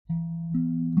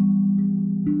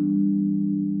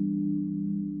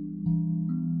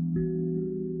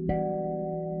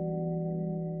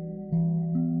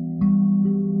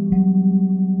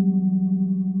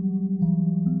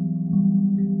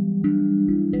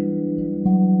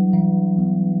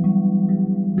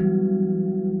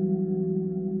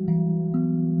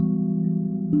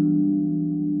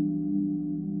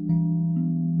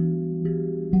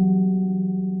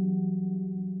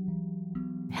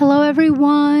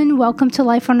everyone. Welcome to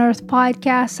Life on Earth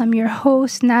podcast. I'm your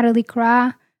host, Natalie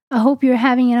Kra. I hope you're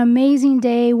having an amazing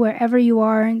day wherever you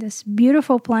are in this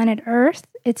beautiful planet Earth.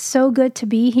 It's so good to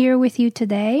be here with you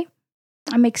today.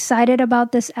 I'm excited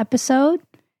about this episode.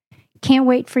 Can't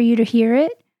wait for you to hear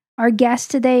it. Our guest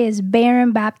today is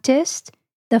Baron Baptist,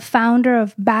 the founder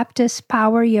of Baptist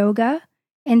Power Yoga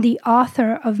and the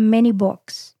author of many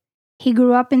books. He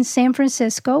grew up in San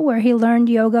Francisco, where he learned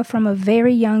yoga from a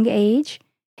very young age.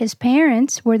 His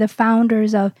parents were the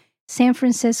founders of San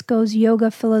Francisco's Yoga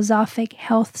Philosophic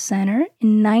Health Center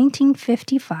in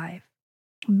 1955.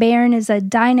 Baron is a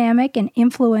dynamic and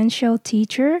influential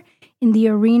teacher in the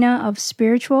arena of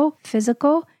spiritual,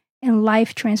 physical, and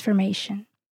life transformation.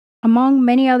 Among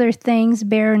many other things,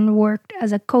 Baron worked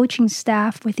as a coaching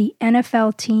staff with the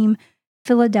NFL team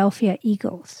Philadelphia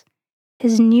Eagles.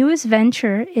 His newest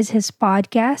venture is his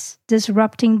podcast,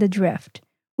 Disrupting the Drift,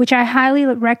 which I highly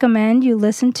recommend you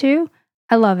listen to.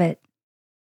 I love it.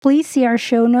 Please see our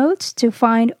show notes to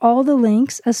find all the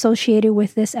links associated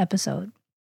with this episode.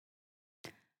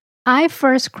 I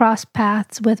first crossed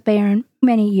paths with Baron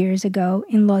many years ago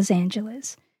in Los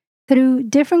Angeles through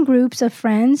different groups of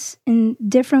friends in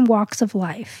different walks of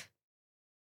life.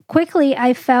 Quickly,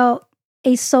 I felt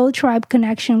a soul tribe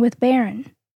connection with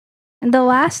Baron. And the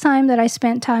last time that I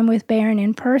spent time with Baron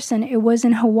in person, it was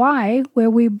in Hawaii,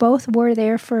 where we both were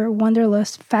there for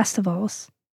Wanderlust festivals.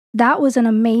 That was an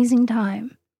amazing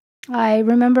time. I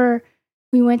remember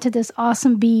we went to this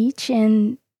awesome beach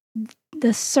and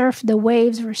the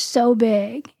waves were so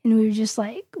big, and we were just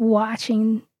like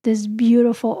watching this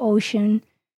beautiful ocean.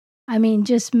 I mean,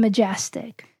 just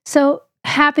majestic. So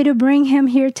happy to bring him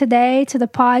here today to the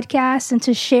podcast and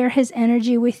to share his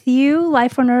energy with you,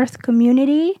 Life on Earth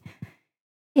community.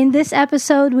 In this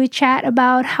episode, we chat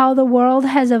about how the world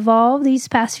has evolved these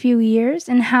past few years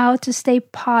and how to stay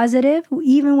positive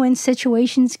even when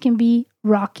situations can be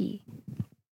rocky.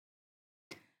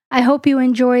 I hope you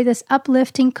enjoy this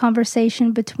uplifting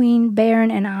conversation between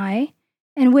Baron and I.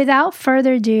 And without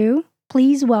further ado,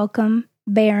 please welcome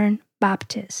Baron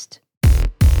Baptist.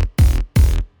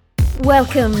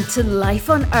 Welcome to Life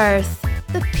on Earth,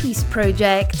 the Peace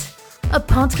Project. A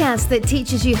podcast that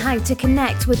teaches you how to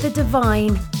connect with the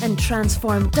divine and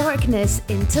transform darkness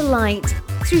into light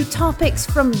through topics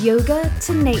from yoga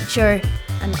to nature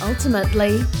and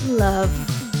ultimately love.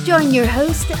 Join your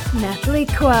host, Natalie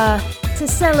Kra, to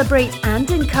celebrate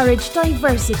and encourage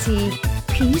diversity,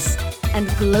 peace, and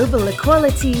global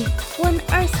equality, one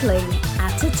earthling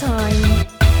at a time.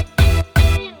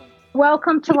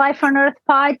 Welcome to Life on Earth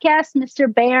podcast, Mr.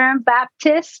 Baron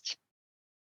Baptist.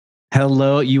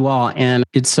 Hello, you all. And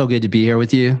it's so good to be here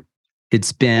with you.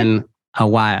 It's been a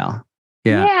while.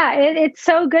 Yeah, it's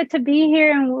so good to be here.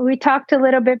 And we talked a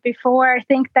little bit before. I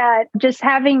think that just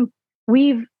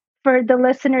for the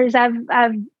listeners, I've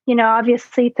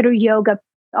obviously through yoga,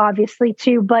 obviously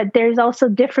too, but there's also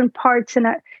different parts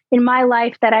in my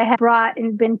life that I have brought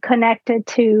and been connected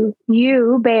to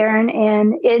you, Baron.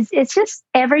 And it's just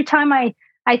every time I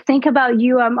think about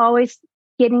you, I'm always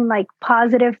getting like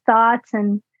positive thoughts.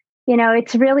 And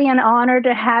it's really an honor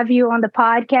to have you on the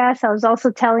podcast. I was also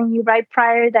telling you right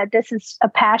prior that this is a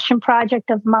passion project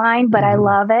of mine, but I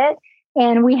love it.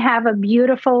 And we have a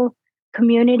beautiful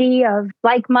community of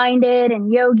like-minded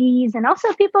and yogis and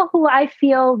also people who I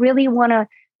feel really want to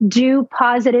do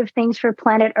positive things for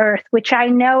planet Earth, which I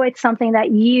know it's something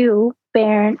that you,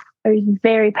 Baron, are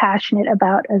very passionate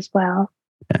about as well.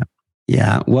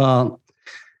 Yeah. Well,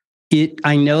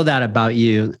 I know that about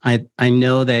you. I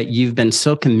know that you've been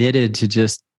so committed to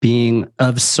just being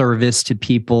of service to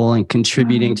people and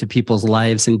contributing to people's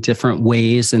lives in different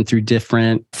ways and through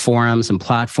different forums and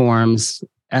platforms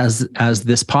as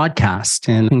this podcast.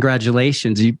 And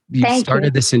congratulations. You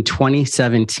started this in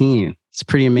 2017. It's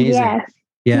pretty amazing. Yes.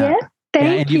 Yeah.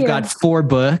 Thank you. You've got 4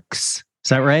 books. Is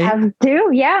that right? I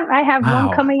do. Yeah. I have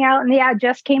one coming out, and it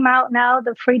just came out now,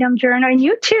 the Freedom Journal. And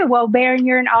you too. Well, Baron,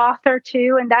 you're an author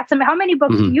too. And how many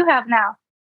books do you have now?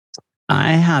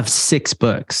 I have 6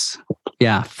 books.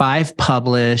 Yeah. 5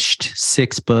 published,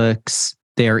 6 books.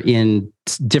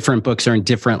 Different books are in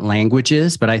different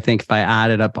languages, but I think if I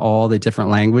added up all the different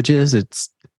languages,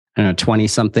 it's 20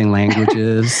 something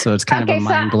languages. So it's kind of a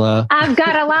mind blow. I've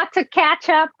got a lot to catch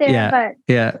up there,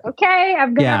 okay.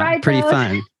 I'm going to write pretty those.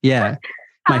 Fun. Yeah.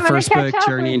 My first book,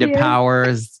 Journey into Power,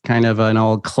 is kind of an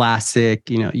old classic,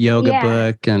 yoga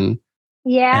book. And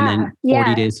then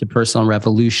 40 Days to Personal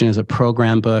Revolution is a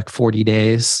program book, 40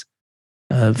 days.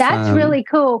 That's really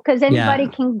cool because anybody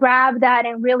can grab that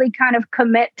and really kind of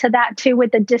commit to that too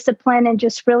with the discipline and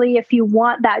just really, if you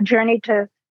want that journey to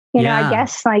I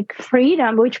guess like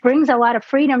freedom, which brings a lot of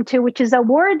freedom too, which is a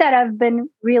word that I've been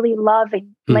really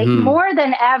loving, like more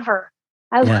than ever.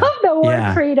 I love the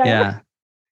word freedom. Yeah.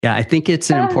 I think it's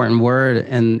an important word,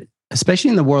 and especially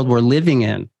in the world we're living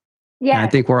in. Yeah. I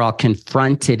think we're all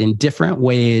confronted in different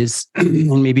ways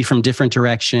and maybe from different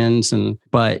directions.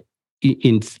 But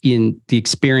in the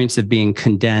experience of being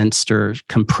condensed or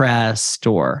compressed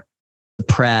or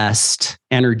suppressed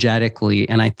energetically.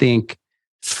 And I think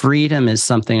freedom is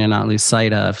something to not lose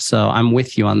sight of. So I'm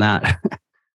with you on that.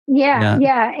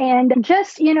 Yeah. And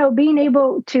just, being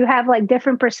able to have like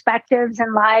different perspectives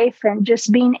in life and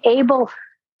just being able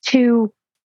to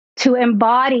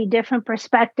embody different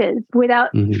perspectives without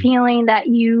feeling that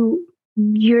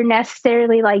you're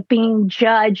necessarily like being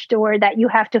judged or that you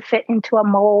have to fit into a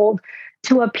mold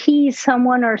to appease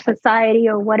someone or society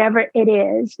or whatever it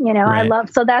is.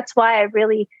 Right. So that's why I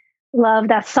really love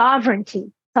that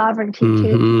sovereignty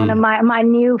too. One of my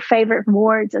new favorite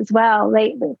words as well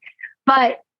lately.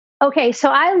 But okay,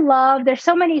 so there's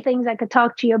so many things I could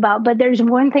talk to you about, but there's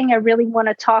one thing I really want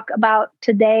to talk about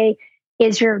today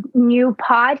is your new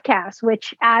podcast,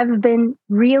 which I've been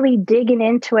really digging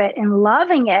into it and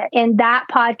loving it. And that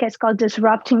podcast is called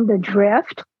Disrupting the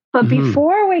Drift. But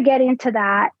before we get into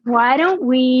that, why don't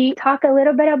we talk a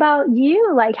little bit about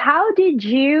you? Like, how did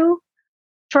you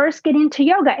first get into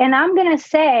yoga? And I'm going to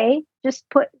say,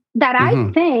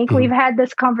 I think we've had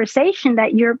this conversation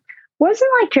that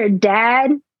wasn't like your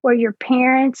dad or your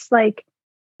parents like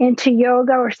into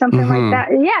yoga or something like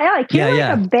that. Yeah, like you're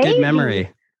like a baby. Good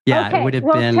memory. Yeah, okay. It would have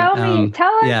been.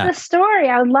 Tell us the story.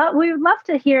 We would love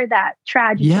to hear that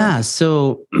tragedy. Yeah.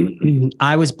 So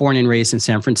I was born and raised in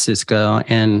San Francisco,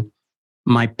 and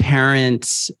my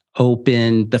parents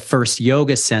opened the first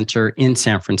yoga center in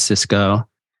San Francisco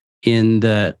in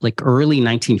the early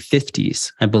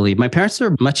 1950s, I believe. My parents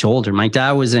are much older. My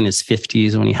dad was in his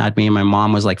 50s when he had me, and my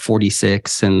mom was like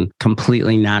 46, and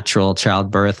completely natural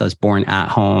childbirth. I was born at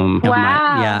home.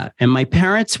 Wow. And my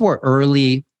parents were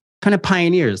early kind of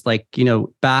pioneers.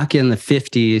 Back in the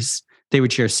 50s, they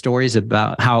would share stories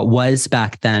about how it was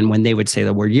back then when they would say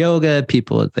the word yoga.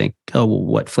 People would think, oh, well,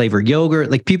 what flavor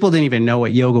yogurt? Like people didn't even know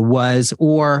what yoga was,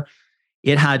 or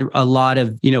it had a lot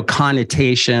of,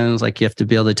 connotations, like you have to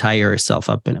be able to tie yourself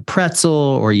up in a pretzel,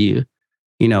 or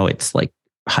it's like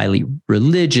highly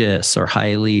religious or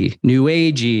highly new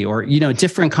agey, or,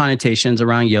 different connotations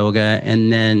around yoga.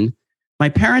 And then my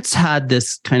parents had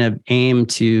this kind of aim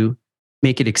to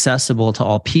make it accessible to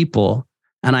all people.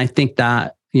 And I think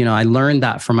that, I learned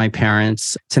that from my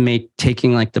parents to make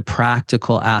taking like the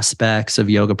practical aspects of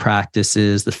yoga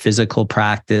practices, the physical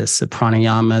practice, the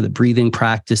pranayama, the breathing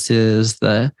practices,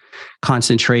 the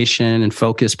concentration and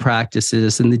focus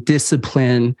practices, and the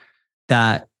discipline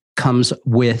that comes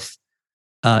with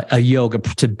a yoga,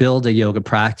 to build a yoga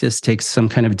practice takes some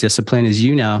kind of discipline, as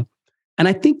you know. And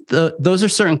I think those are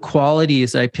certain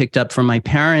qualities I picked up from my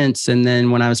parents. And then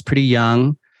when I was pretty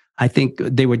young, I think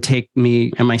they would take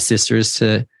me and my sisters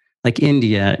to like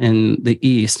India and the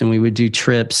East, and we would do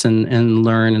trips and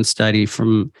learn and study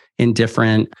in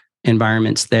different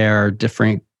environments there,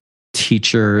 different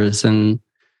teachers and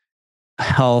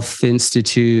health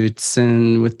institutes,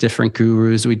 and with different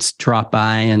gurus. We'd drop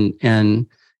by and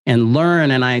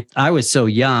learn. And I was so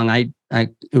young.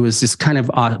 It was just kind of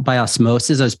by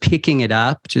osmosis. I was picking it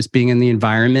up, just being in the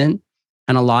environment.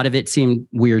 And a lot of it seemed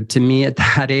weird to me at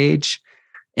that age.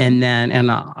 And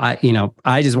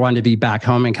I just wanted to be back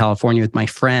home in California with my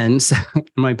friends.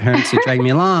 My parents would drag me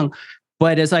along.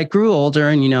 But as I grew older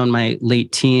and, in my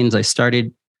late teens, I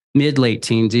started mid-late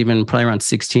teens, even probably around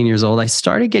 16 years old, I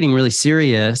started getting really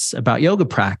serious about yoga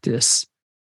practice.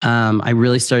 I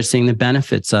really started seeing the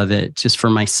benefits of it just for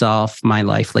myself, my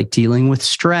life, like dealing with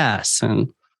stress,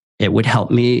 and it would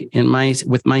help me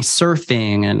with my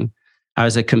surfing. And I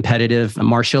was a competitive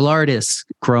martial artist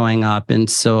growing up. And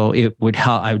so it would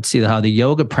help. I would see how the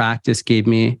yoga practice gave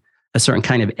me a certain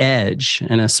kind of edge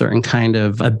and a certain kind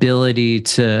of ability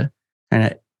to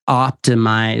kind of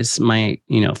optimize my,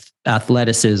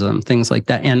 athleticism, things like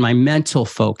that, and my mental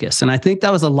focus. And I think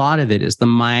that was a lot of it, is the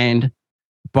mind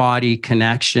body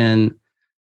connection.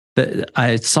 That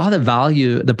I saw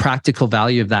the practical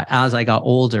value of that as I got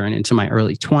older and into my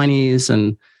early 20s,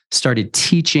 and started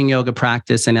teaching yoga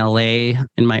practice in LA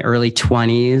in my early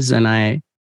 20s. And I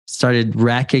started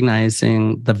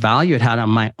recognizing the value it had on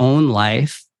my own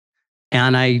life.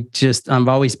 And I've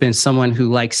always been someone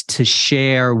who likes to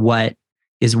share what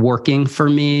is working for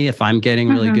me. If I'm getting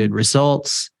really good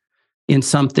results in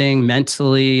something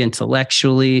mentally,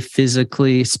 intellectually,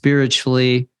 physically,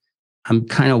 spiritually, I'm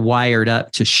kind of wired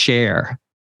up to share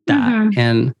that.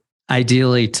 And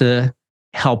ideally to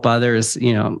help others,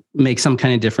 make some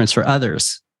kind of difference for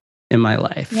others in my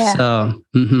life. Yeah. So,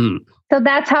 So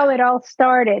that's how it all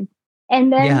started.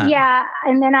 And then,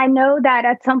 and then I know that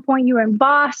at some point you were in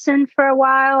Boston for a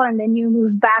while, and then you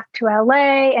moved back to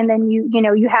LA, and then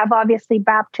you have obviously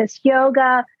Baptist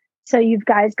yoga. So you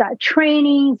guys got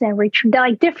trainings and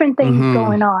like different things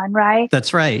going on, right?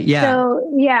 That's right. Yeah.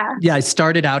 So, yeah. Yeah. I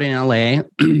started out in LA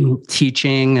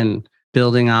teaching and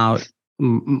building out,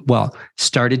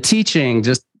 started teaching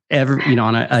just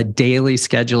on a daily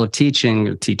schedule of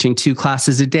teaching 2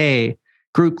 classes a day,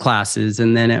 group classes.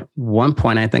 And then at one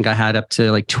point, I think I had up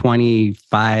to like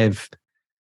 25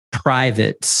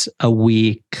 privates a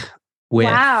week with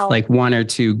like 1 or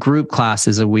 2 group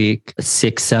classes a week,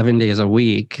 6-7 days a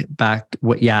week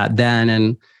then.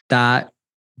 And that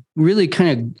really kind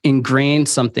of ingrained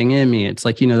something in me. It's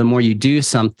like, the more you do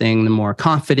something, the more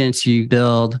confidence you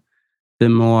build, the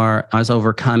more I was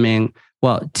overcoming,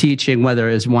 teaching, whether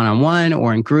it was one-on-one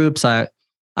or in groups, I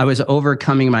was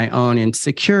overcoming my own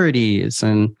insecurities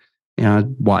and,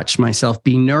 watch myself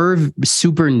be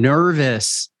super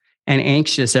nervous and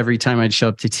anxious every time I'd show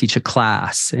up to teach a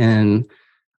class. And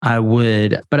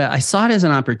but I saw it as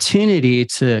an opportunity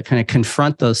to kind of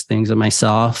confront those things of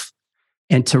myself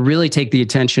and to really take the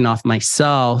attention off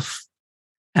myself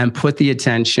and put the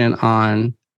attention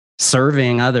on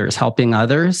serving others, helping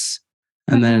others.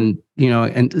 And then,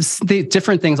 and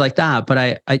different things like that.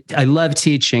 But I love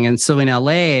teaching. And so in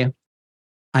LA,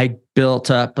 I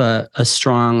built up a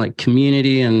strong like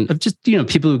community and of just,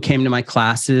 people who came to my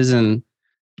classes, and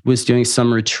was doing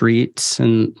some retreats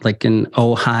and like in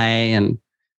Ojai and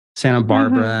Santa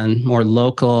Barbara and more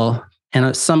local,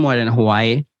 and somewhat in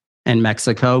Hawaii and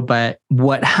Mexico. But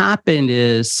what happened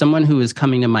is someone who was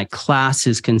coming to my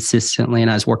classes consistently and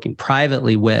I was working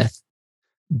privately with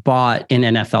bought an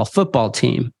NFL football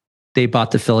team. They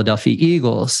bought the Philadelphia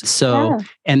Eagles. So,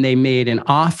 and they made an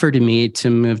offer to me to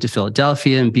move to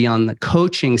Philadelphia and be on the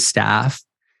coaching staff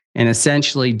and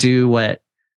essentially do what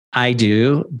I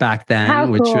do back then,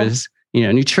 which was,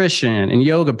 nutrition and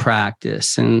yoga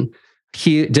practice and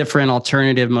different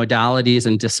alternative modalities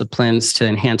and disciplines to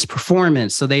enhance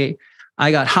performance. So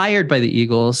I got hired by the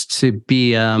Eagles to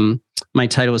be, my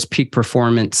title was Peak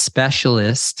Performance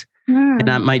Specialist.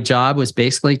 And my job was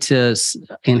basically to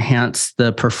enhance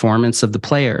the performance of the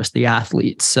players, the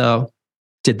athletes. So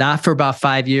did that for about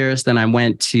 5 years. Then I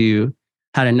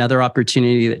had another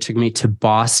opportunity that took me to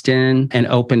Boston and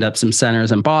opened up some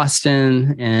centers in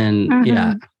Boston.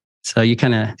 And so you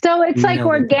kind of... So it's like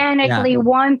organically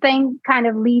one thing kind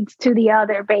of leads to the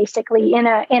other, basically in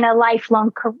a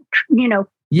lifelong, thing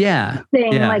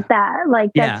like that.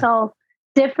 Like that's all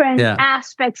different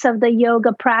aspects of the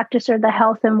yoga practice or the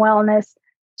health and wellness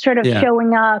sort of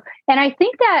showing up. And I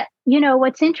think that,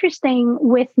 what's interesting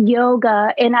with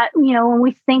yoga, and, when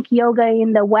we think yoga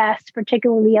in the West,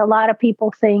 particularly, a lot of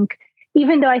people think,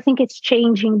 even though I think it's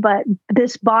changing, but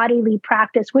this bodily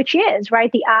practice, which is,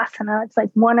 right, the asana, it's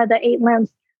like one of the 8 limbs,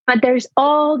 but there's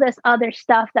all this other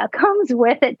stuff that comes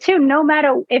with it too, no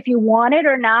matter if you want it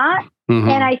or not.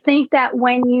 And I think that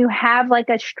when you have like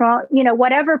a strong,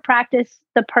 whatever practice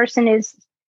the person is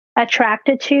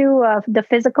attracted to of the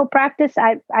physical practice,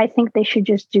 I think they should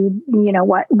just do,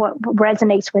 what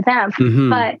resonates with them.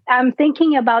 But I'm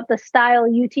thinking about the style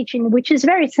you teach, which is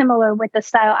very similar with the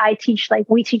style I teach. Like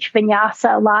we teach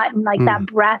vinyasa a lot and like that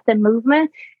breath and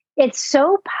movement. It's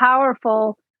so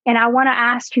powerful. And I want to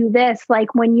ask you this,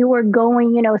 like when you were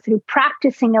going, through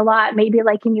practicing a lot, maybe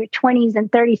like in your 20s and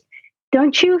 30s,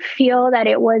 don't you feel that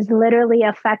it was literally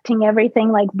affecting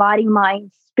everything like body, mind,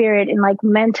 spirit, and like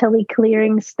mentally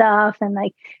clearing stuff? And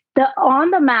like the on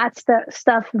the mat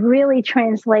stuff really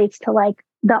translates to like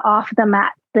the off the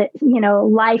mat,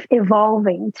 life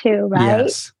evolving too, right?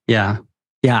 Yes. Yeah.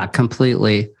 Yeah,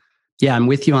 completely. Yeah, I'm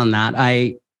with you on that.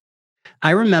 I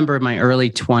remember my early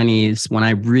 20s when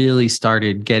I really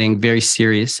started getting very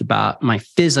serious about my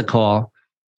physical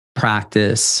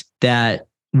practice, that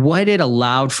what it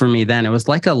allowed for me then, it was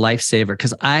like a lifesaver,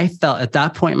 because I felt at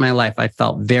that point in my life, I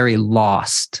felt very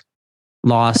lost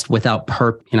without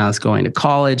purpose. I was going to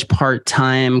college,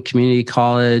 part-time, community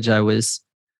college. I was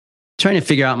trying to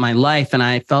figure out my life and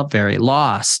I felt very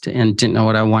lost and didn't know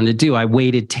what I wanted to do. I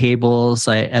waited tables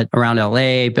around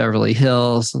LA, Beverly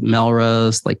Hills,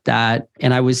 Melrose, like that.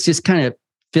 And I was just kind of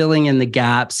filling in the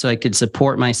gaps so I could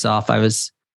support myself.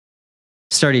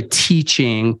 Started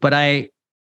teaching, but I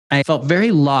felt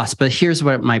very lost. But here's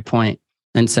what my point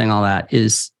in saying all that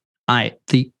is,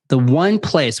 the one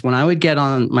place when I would get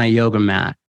on my yoga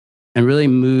mat and really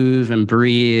move and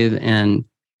breathe and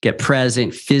get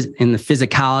present in the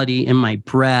physicality, in my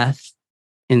breath,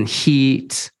 in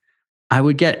heat, I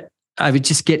would get I would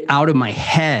just get out of my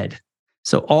head.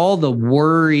 So all the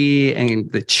worry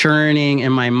and the churning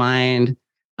in my mind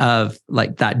of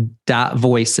like that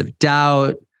voice of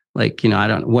doubt, like,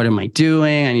 what am I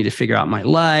doing? I need to figure out my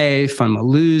life. I'm a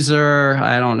loser.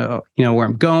 I don't know, where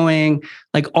I'm going.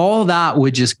 Like all that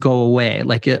would just go away,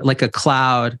 like a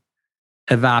cloud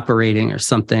evaporating or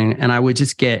something. And I would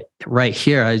just get right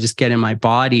here. I just get in my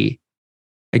body.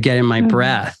 I get in my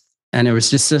breath. And it was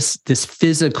just this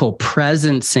physical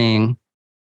presencing.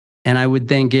 And I would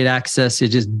then get access to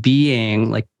just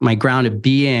being, like my grounded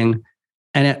being.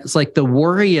 And it's like the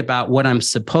worry about what I'm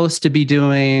supposed to be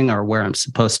doing or where I'm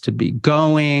supposed to be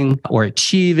going or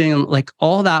achieving, like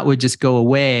all that would just go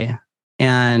away.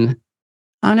 And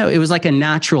I don't know, it was like a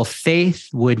natural faith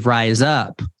would rise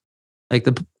up. Like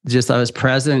I was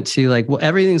present to like, well,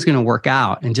 everything's going to work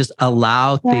out and just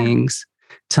allow things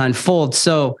to unfold.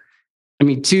 So, I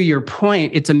mean, to your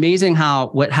point, it's amazing how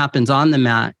what happens on the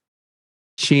mat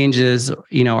changes,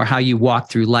 or how you walk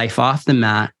through life off the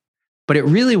mat. But it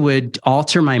really would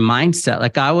alter my mindset.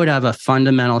 Like I would have a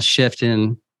fundamental shift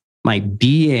in my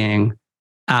being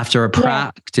after a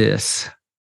practice.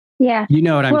 Yeah. You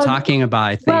know what I'm talking about,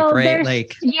 I think, right?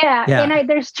 Like, And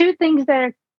there's two things that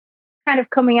are kind of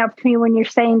coming up to me when you're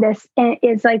saying this. And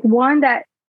it's like one that,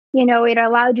 it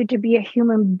allowed you to be a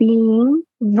human being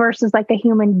versus like a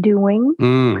human doing,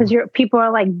 because people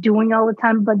are like doing all the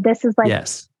time. But this is like,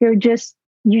 you're just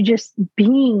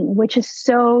being, which is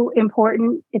so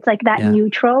important. It's like that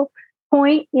neutral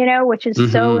point, which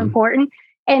is so important.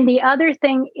 And the other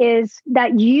thing is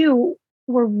that you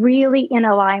were really in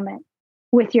alignment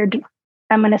with your,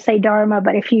 I'm going to say dharma,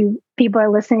 but if people are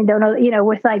listening, don't know,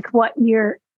 with like what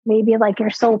you're, maybe like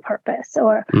your soul purpose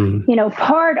or,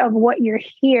 part of what you're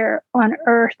here on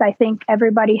earth. I think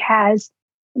everybody has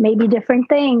maybe different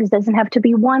things, doesn't have to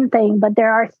be one thing, but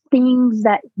there are things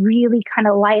that really kind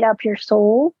of light up your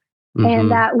soul. And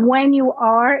that when you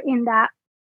are in that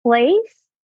place,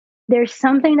 there's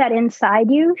something that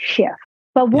inside you shifts.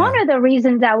 But one of the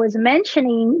reasons I was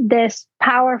mentioning this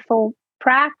powerful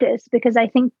practice, because I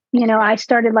think, I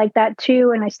started like that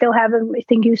too. And I still haven't, I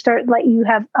think you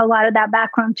have a lot of that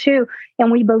background too.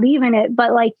 And we believe in it,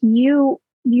 but like you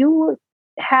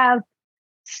have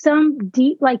some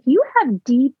deep, like you have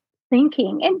deep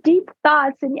thinking and deep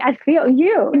thoughts. And I feel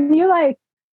you're like,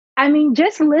 I mean,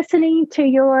 just listening to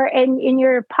in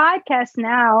your podcast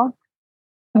now,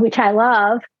 which I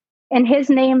love, and his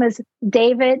name is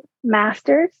David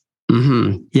Masters.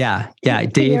 Yeah.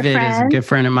 David is a good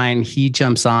friend of mine. He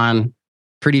jumps on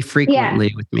pretty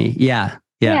frequently with me. Yeah.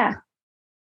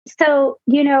 So,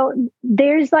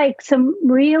 there's like some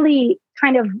really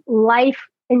kind of life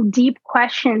and deep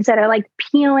questions that are like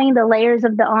peeling the layers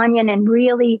of the onion and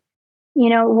really,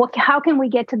 how can we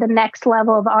get to the next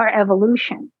level of our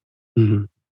evolution? And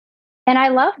I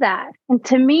love that. And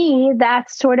to me,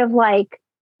 that's sort of like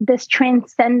this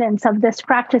transcendence of this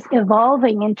practice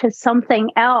evolving into something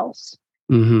else,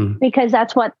 because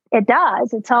that's what it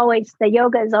does. It's always, the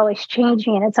yoga is always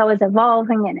changing and it's always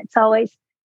evolving and it's always,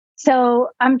 so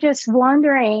I'm just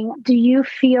wondering, do you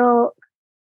feel,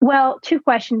 well, two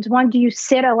questions. One, do you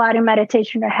sit a lot in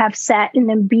meditation or have sat? And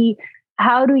then B,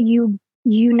 how do you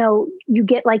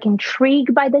get like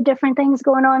intrigued by the different things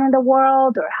going on in the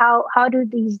world, or how do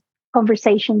these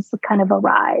conversations kind of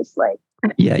arise? Like,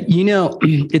 yeah,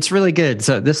 it's really good.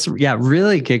 So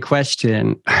really good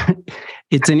question.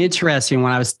 It's an interesting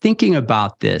one. I was thinking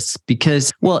about this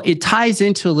because, well, it ties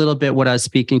into a little bit what I was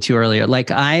speaking to earlier.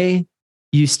 Like I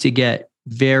used to get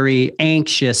very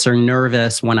anxious or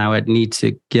nervous when I would need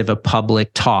to give a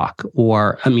public talk,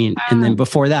 and then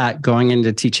before that, going in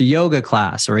to teach a yoga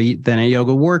class or then a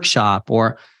yoga workshop,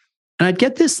 and I'd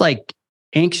get this like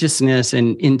anxiousness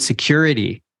and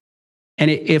insecurity. And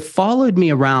it followed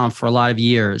me around for a lot of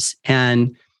years.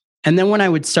 And then when I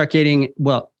would start giving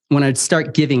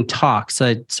talks,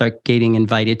 I'd start getting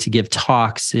invited to give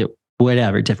talks at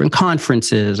whatever, different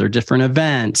conferences or different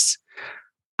events.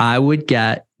 I would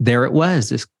get, there it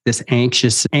was, this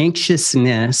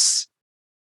anxiousness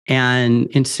and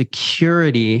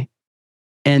insecurity.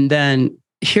 And then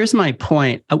here's my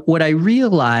point. What I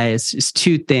realized is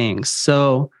two things.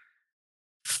 So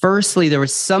firstly, there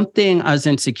was something I was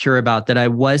insecure about that I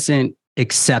wasn't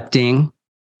accepting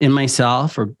in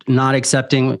myself, or not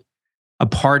accepting a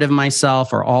part of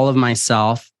myself or all of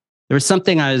myself. There was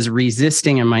something I was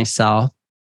resisting in myself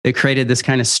that created this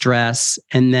kind of stress.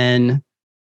 And then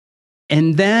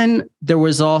there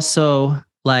was also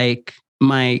like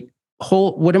my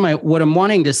whole, what I'm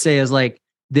wanting to say is like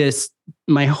this,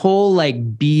 my whole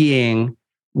like being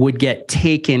would get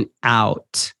taken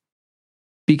out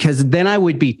because then I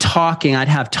would be talking.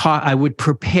 I would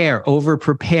over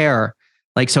prepare.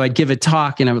 Like, so I'd give a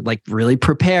talk and I would like really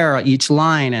prepare each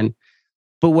line.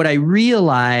 But what I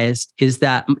realized is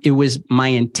that my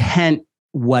intent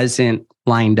wasn't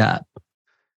lined up.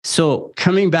 So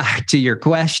coming back to your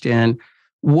question,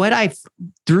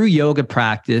 through yoga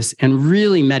practice and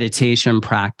really meditation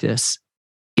practice,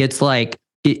 it's like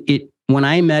when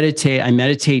I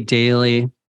meditate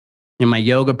daily in my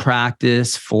yoga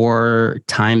practice 4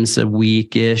 times a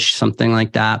week-ish, something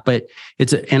like that. But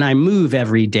and I move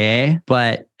every day,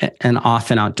 and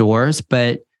often outdoors.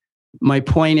 But my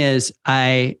point is,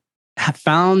 I have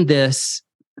found this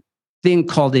thing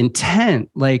called intent.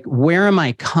 Like, where am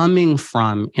I coming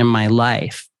from in my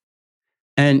life?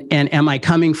 And am I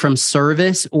coming from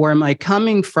service, or am I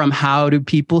coming from how do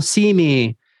people see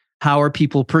me? How are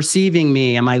people perceiving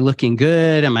me? Am I looking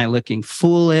good? Am I looking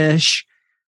foolish?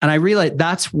 And I realized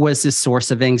that was the source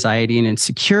of anxiety and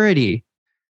insecurity.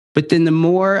 But then the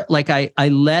more like I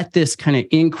let this kind of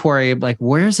inquiry of like,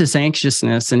 where's this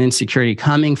anxiousness and insecurity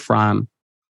coming from?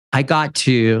 I got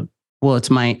to, well,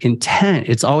 it's my intent.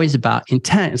 It's always about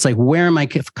intent. It's like, where am I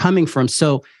coming from?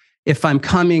 So if I'm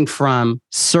coming from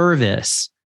service,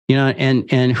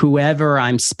 and whoever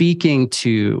I'm speaking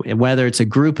to, whether it's a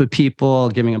group of people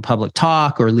giving a public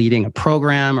talk or leading a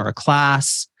program or a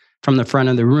class from the front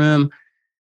of the room,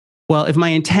 well, if my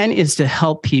intent is to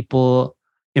help people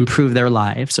improve their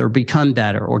lives or become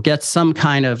better or get some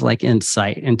kind of like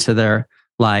insight into their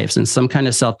lives and some kind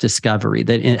of self-discovery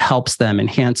that it helps them,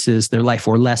 enhances their life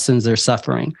or lessens their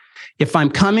suffering. If I'm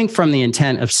coming from the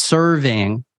intent of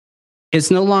serving, it's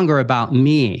no longer about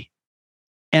me.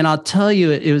 And I'll tell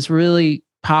you, it was really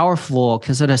powerful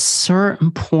because at a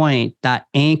certain point, that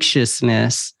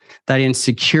anxiousness, that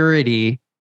insecurity,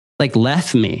 like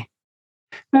left me.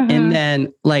 Mm-hmm. And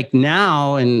then like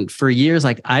now and for years,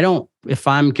 like if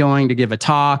I'm going to give a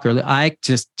talk or I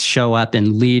just show up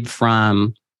and lead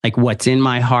from like what's in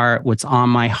my heart, what's on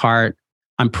my heart.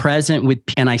 I'm present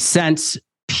and I sense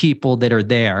people that are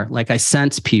there. Like I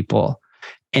sense people.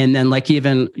 And then like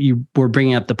even you were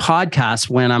bringing up the podcast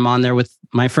when I'm on there with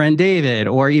my friend David,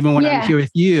 or even when I'm here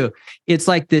with you, it's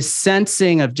like this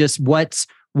sensing of just what's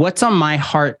on my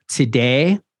heart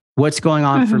today, what's going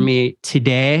on for me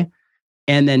today.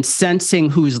 And then sensing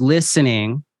who's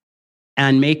listening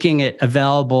and making it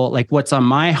available, like what's on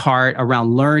my heart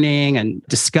around learning and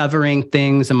discovering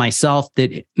things in myself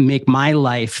that make my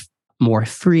life more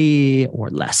free or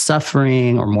less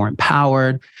suffering or more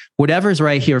empowered. Whatever's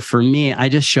right here for me, I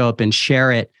just show up and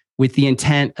share it with the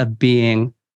intent of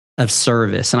being of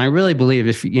service. And I really believe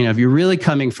if you're really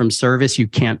coming from service, you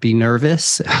can't be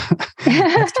nervous.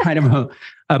 That's kind of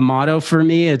a motto for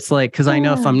me. It's like, because I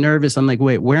know if I'm nervous, I'm like,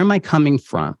 wait, where am I coming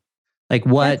from? Like,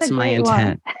 what's my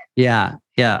intent? Yeah.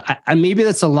 Maybe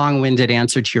that's a long-winded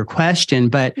answer to your question,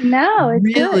 but no, it's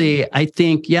really, good. I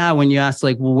think, when you ask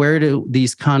like, well, where do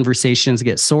these conversations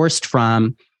get sourced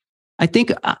from? I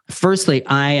think, firstly,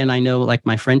 I know like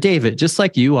my friend David, just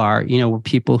like you are, we're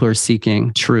people who are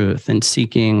seeking truth and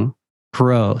seeking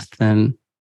growth and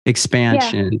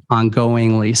expansion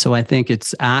ongoingly. So I think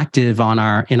it's active in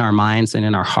our minds and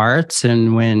in our hearts.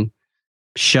 And when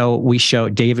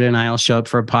David and I will show up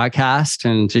for a podcast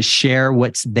and just share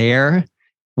what's there.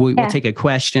 We'll take a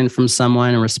question from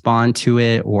someone and respond to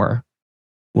it, or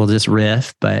we'll just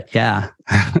riff. But yeah.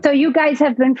 So you guys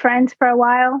have been friends for a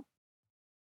while?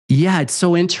 Yeah, it's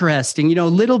so interesting. A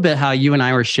little bit how you and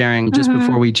I were sharing just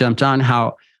before we jumped on,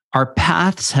 how our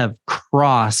paths have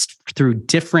crossed through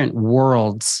different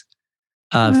worlds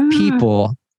of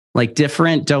people, like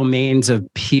different domains of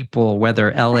people,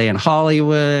 whether LA and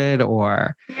Hollywood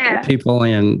or people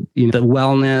in the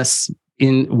wellness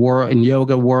in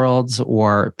yoga worlds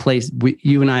or place.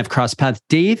 You and I have crossed paths.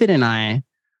 David and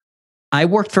I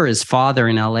worked for his father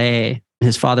in LA.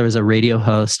 His father was a radio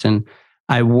host, and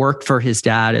I worked for his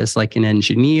dad as like an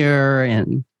engineer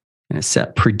and a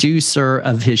set producer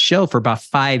of his show for about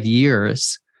 5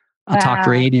 years on talk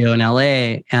radio in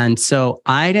LA. And so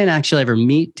I didn't actually ever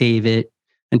meet David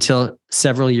until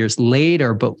several years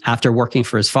later, but after working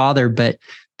for his father. But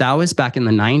that was back in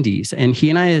the 90s. And he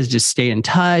and I just stayed in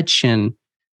touch, and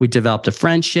we developed a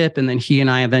friendship. And then he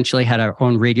and I eventually had our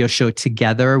own radio show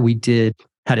together. We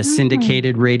had a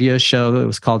syndicated radio show. It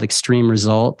was called Extreme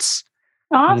Results.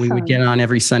 Awesome. And we would get on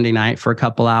every Sunday night for a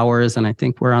couple hours. And I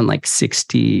think we're on like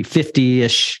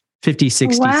 50-ish,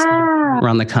 50-60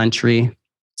 around the country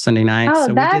Sunday nights. Oh,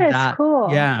 so that we did is that. cool.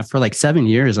 Yeah, for like 7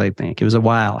 years, I think. It was a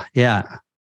while. Yeah.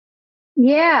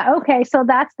 Yeah. Okay. So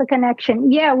that's the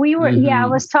connection. Yeah, we were, I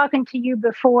was talking to you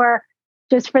before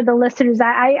just for the listeners,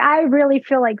 I really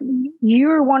feel like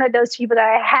you're one of those people that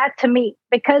I had to meet,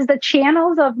 because the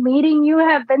channels of meeting you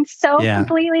have been so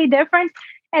completely different.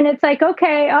 And it's like,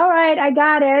 okay, all right, I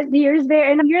got it. Years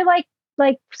there. And you're like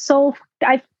soul.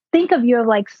 I think of you as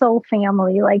like soul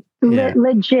family, like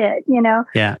legit, you know?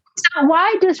 Yeah. So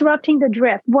why Disrupting the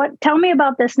Drift? Tell me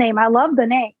about this name. I love the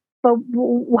name, but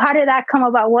how did that come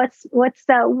about? What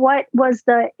was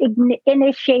the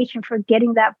initiation for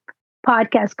getting that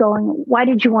podcast going? Why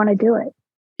did you want to do it?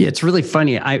 Yeah, it's really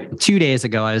funny. 2 days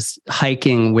ago, I was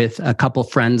hiking with a couple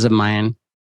friends of mine,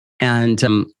 and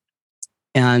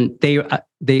they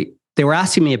were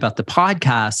asking me about the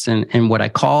podcast and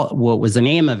what was the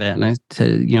name of it, and I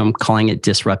said, I'm calling it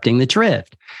Disrupting the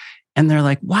Drift. And they're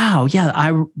like, "Wow,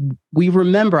 yeah, we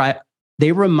remember."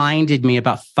 They reminded me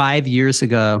about 5,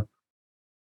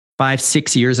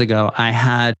 6 years ago, I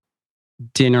had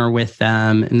dinner with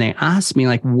them, and they asked me,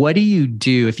 like, what do you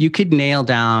do if you could nail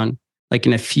down, like,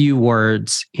 in a few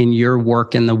words, in your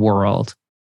work in the world,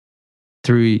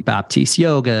 through Baptiste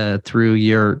Yoga, through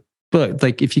your book,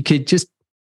 like, if you could just,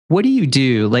 what do you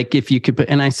do? Like, if you could put,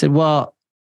 and I said, well,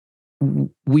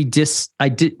 we disrupt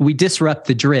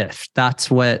the drift. That's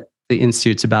what the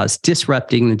Institute's about, is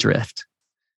disrupting the drift.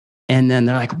 And then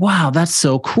they're like, wow, that's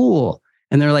so cool.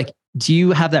 And they're like, do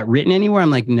you have that written anywhere? I'm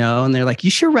like, no. And they're like,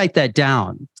 you should write that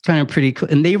down. It's kind of pretty cool.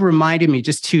 And they reminded me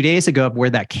just 2 days ago of where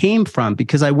that came from,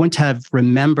 because I wouldn't have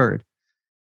remembered.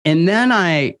 And then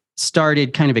I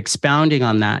started kind of expounding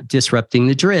on that, disrupting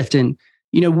the drift. And,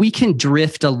 we can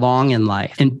drift along in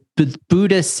life. And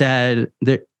Buddha said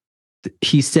that,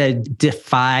 he said,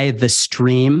 defy the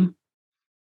stream.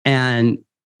 And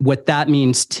what that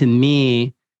means to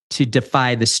me, to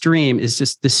defy the stream, is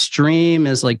just the stream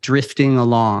is like drifting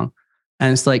along.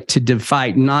 And it's like to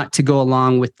defy, not to go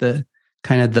along with the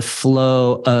kind of the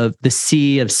flow of the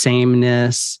sea of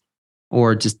sameness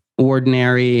or just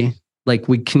ordinary. Like,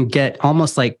 we can get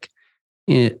almost like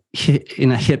in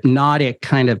a hypnotic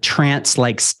kind of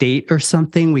trance-like state or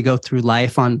something. We go through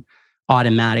life on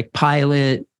automatic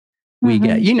pilot. We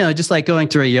get, just like going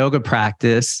through a yoga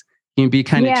practice, you can be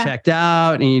kind of checked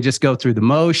out and you just go through the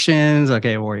motions.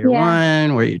 Okay, warrior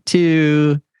 1, warrior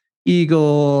 2,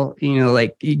 eagle,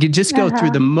 like you can just go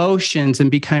through the motions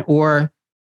and be or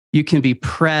you can be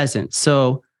present.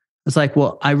 So it's like,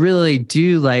 well, I really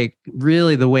do like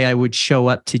the way I would show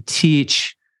up to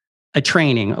teach a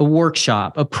training, a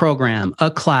workshop, a program,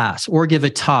 a class, or give a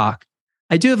talk.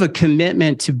 I do have a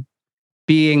commitment to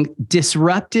being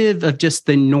disruptive of just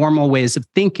the normal ways of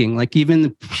thinking, like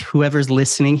even whoever's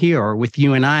listening here or with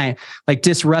you and I, like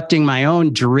disrupting my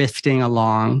own drifting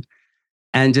along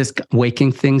and just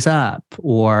waking things up,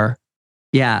 or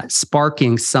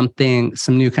sparking something,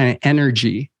 some new kind of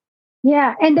energy.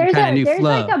 Yeah. And there's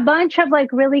like a bunch of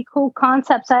like really cool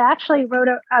concepts. I actually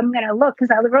I'm going to look, because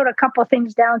I wrote a couple of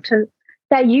things down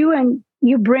that you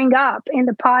bring up in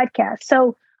the podcast.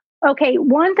 So, okay,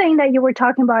 one thing that you were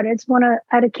talking about,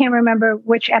 I can't remember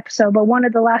which episode, but one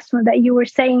of the last one that you were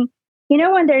saying,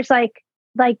 when there's like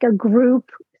a group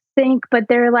think, but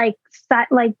they're like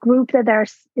group that are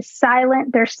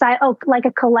silent, they're silent, like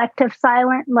a collective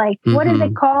silent, like what is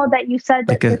it called that you said?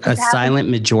 Like a silent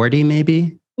majority,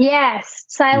 maybe? Yes,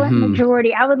 silent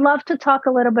majority. I would love to talk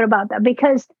a little bit about that,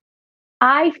 because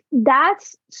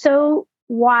that's so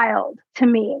wild to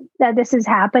me that this is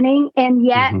happening. And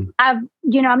yet I'm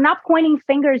not pointing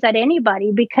fingers at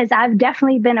anybody, because I've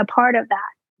definitely been a part of that.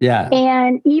 Yeah.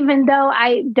 And even though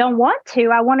I don't want to,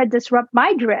 I want to disrupt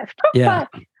my drift. Yeah.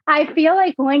 But I feel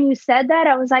like when you said that,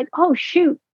 I was like, oh,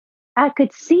 shoot, I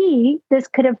could see this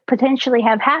could have potentially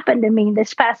have happened to me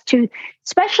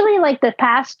especially like the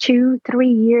past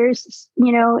 2-3 years,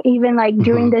 even like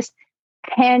during this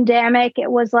pandemic,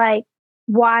 it was like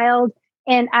wild.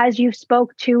 And as you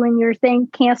spoke to in your thing,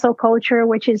 cancel culture,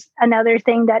 which is another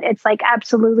thing that it's like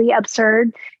absolutely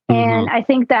absurd. And I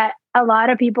think that a lot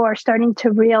of people are starting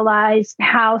to realize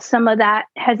how some of that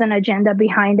has an agenda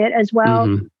behind it as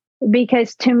well.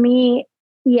 Because to me,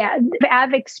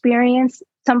 I've experienced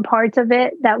some parts of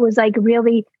it that was like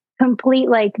really complete,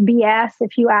 like BS,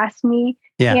 if you ask me,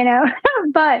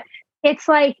 but it's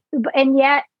like, and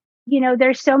yet,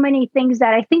 there's so many things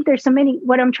that I think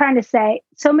what I'm trying to say,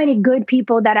 so many good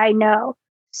people that I know,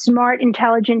 smart,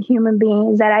 intelligent human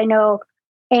beings that I know,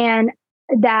 and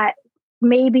that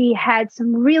maybe had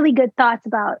some really good thoughts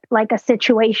about like a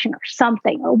situation or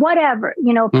something or whatever,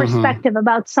 perspective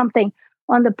about something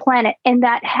on the planet, and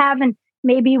that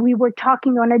maybe we were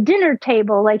talking on a dinner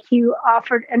table, like you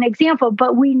offered an example,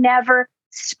 but we never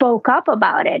spoke up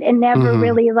about it and never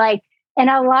really and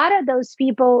a lot of those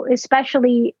people,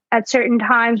 especially at certain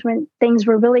times when things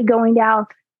were really going down,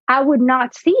 I would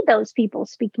not see those people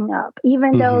speaking up,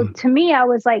 even though to me, I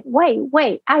was like,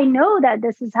 wait, I know that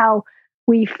this is how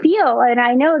we feel. And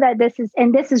I know that this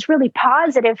is really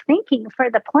positive thinking for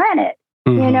the planet,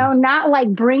 not like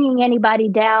bringing anybody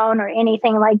down or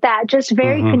anything like that, just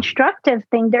very constructive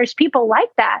thing. There's people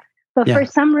like that. But for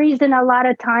some reason, a lot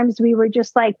of times we were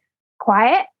just like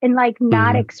quiet and like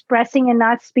not expressing and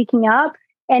not speaking up.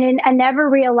 And I never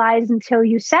realized until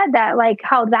you said that, like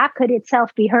how that could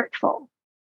itself be hurtful.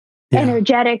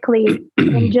 Energetically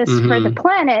and just for the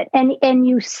planet. And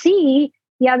you see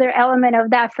the other element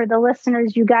of that for the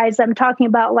listeners, you guys, I'm talking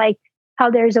about like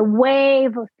how there's a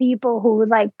wave of people who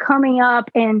like coming up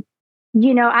and,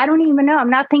 I don't even know. I'm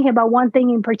not thinking about one thing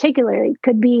in particular. It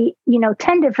could be,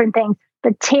 10 different things,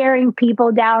 but tearing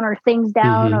people down or things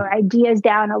down or ideas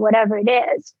down or whatever it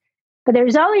is. But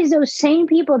there's always those same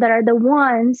people that are the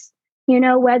ones,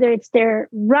 whether it's their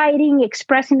writing,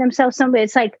 expressing themselves, somebody,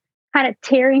 it's like, kind of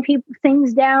tearing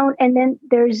things down. And then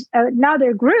there's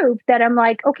another group that I'm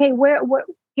like, okay, where,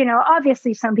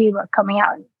 obviously some people are coming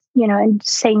out, and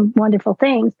saying wonderful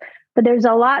things, but there's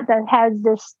a lot that has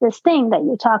this thing that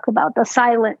you talk about, the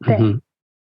silent thing.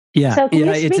 Yeah. So can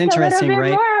you speak it's interesting, a little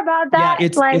bit more about that? Yeah,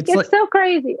 it's so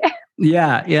crazy.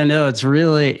 No, it's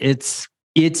really, it's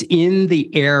in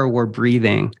the air we're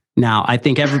breathing now. I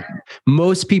think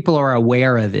most people are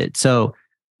aware of it. So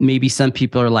maybe some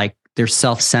people are like, they're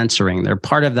self-censoring. They're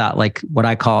part of that, like what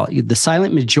I call the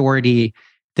silent majority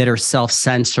that are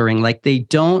self-censoring. Like they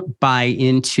don't buy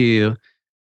into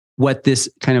what this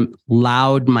kind of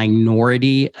loud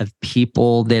minority of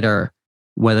people that are,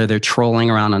 whether they're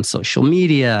trolling around on social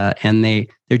media and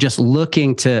they're just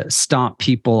looking to stomp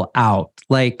people out.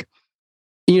 Like,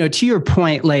 to your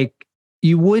point, like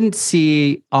you wouldn't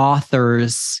see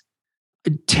authors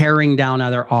tearing down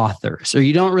other authors, or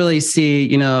you don't really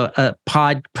see, a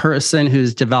pod person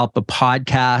who's developed a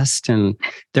podcast and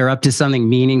they're up to something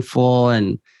meaningful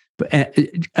and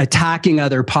attacking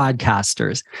other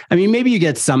podcasters. I mean, maybe you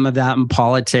get some of that in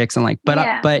politics and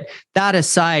but that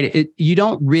aside, you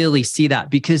don't really see that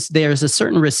because there's a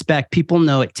certain respect. People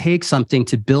know it takes something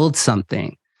to build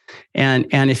something. And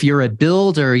if you're a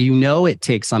builder, it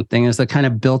takes something. There's a kind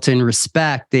of built-in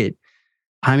respect that,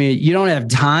 I mean, you don't have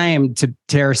time to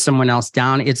tear someone else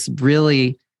down. It's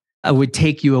really, it would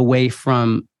take you away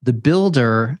from the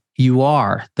builder you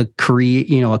are, a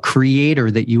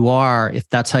creator that you are, if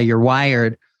that's how you're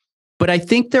wired. But I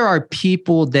think there are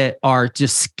people that are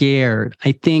just scared.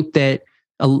 I think that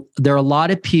there are a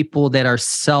lot of people that are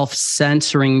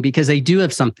self-censoring because they do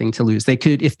have something to lose. They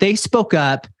could, if they spoke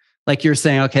up, like you're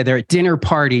saying, okay, they're at dinner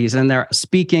parties and they're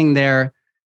speaking their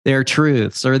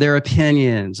truths or their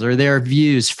opinions or their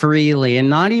views freely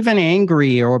and not even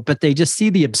angry, but they just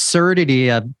see the absurdity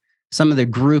of some of the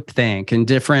groupthink and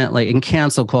different, like in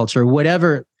cancel culture,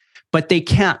 whatever, but they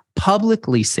can't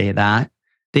publicly say that.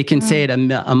 They can say it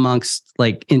amongst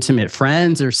like intimate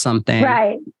friends or something.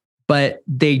 Right. But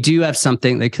they do have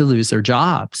something, they could lose their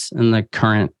jobs in the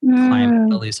current climate.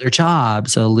 They'll lose their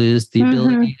jobs. They'll lose the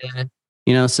ability to,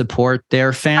 support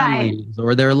their families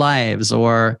or their lives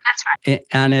That's right.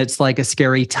 And it's like a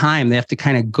scary time. They have to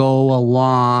kind of go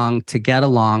along to get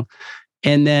along.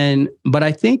 And then, but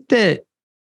I think that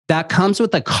comes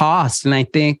with a cost. And I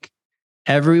think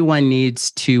everyone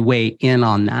needs to weigh in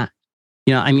on that.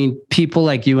 I mean, people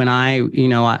like you and I,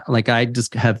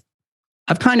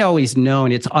 I've kind of always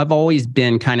known I've always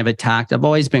been kind of attacked. I've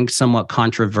always been somewhat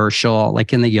controversial,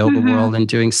 like in the yoga world and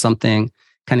doing something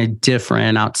kind of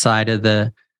different outside of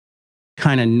the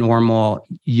kind of normal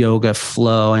yoga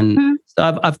flow. And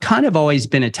so I've kind of always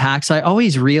been attacked. So I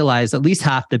always realize at least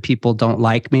half the people don't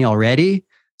like me already.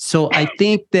 So I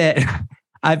think that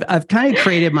I've kind of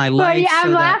created my life. Well, yeah,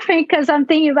 I'm laughing because I'm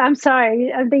thinking about you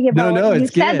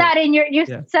said that in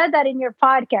your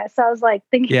podcast. So I was like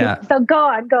thinking, so go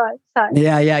on. Sorry.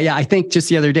 Yeah. I think just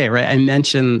the other day, right? I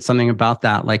mentioned something about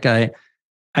that. Like I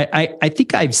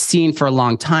think I've seen for a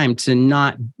long time to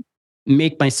not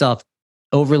make myself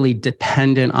overly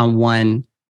dependent on one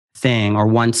thing or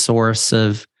one source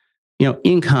of,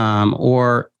 income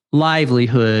or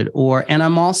livelihood, and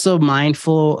I'm also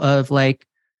mindful of like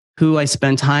who I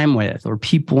spend time with or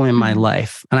people in my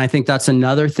life. And I think that's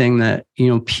another thing that,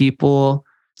 people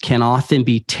can often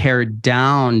be teared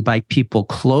down by people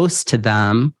close to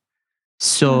them.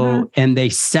 So, and they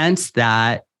sense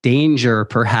that danger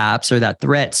perhaps, or that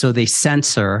threat. So they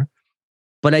censor.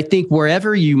 But I think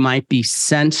wherever you might be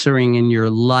censoring in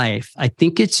your life, I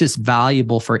think it's just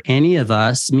valuable for any of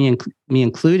us, me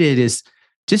included, is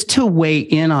just to weigh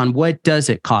in on what does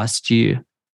it cost you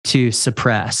to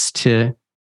suppress, to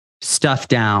stuff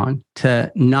down,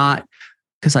 to not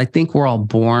because I think we're all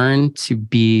born to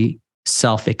be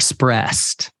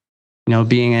self-expressed,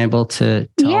 being able to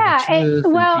tell the truth,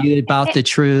 and be about the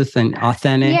truth and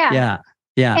authentic. Yeah.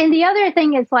 And the other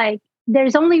thing is like,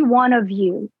 there's only one of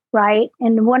you, right?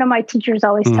 And one of my teachers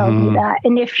always tells me that.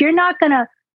 And if you're not going to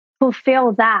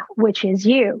fulfill that, which is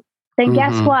you, then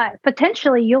guess what?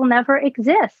 Potentially you'll never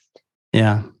exist.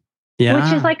 Yeah.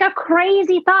 Which is like a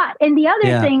crazy thought. And the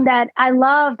other thing that I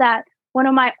love, that one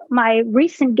of my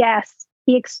recent guests,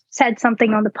 he said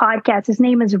something on the podcast. His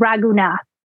name is Raghunath.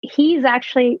 He's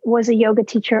actually was a yoga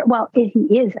teacher. Well, he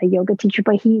is a yoga teacher,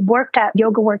 but he worked at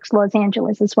Yoga Works Los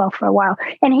Angeles as well for a while.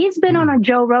 And he's been on a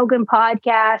Joe Rogan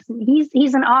podcast. And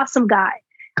he's an awesome guy.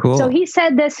 Cool. So he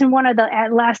said this in one of the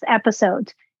last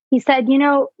episodes. He said,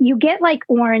 you get like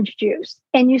orange juice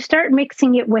and you start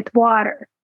mixing it with water.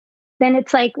 Then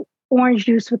it's like orange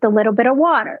juice with a little bit of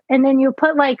water. And then you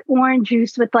put like orange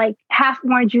juice with like half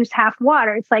orange juice, half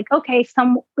water. It's like, okay,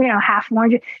 half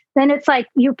orange juice. Then it's like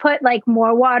you put like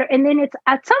more water. And then it's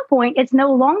at some point, it's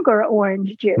no longer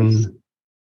orange juice.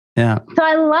 Yeah. So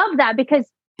I love that because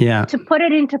to put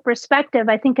it into perspective,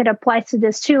 I think it applies to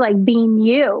this too, like being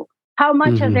you. How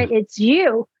much of it is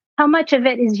you? How much of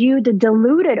it is you, the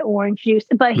diluted orange juice?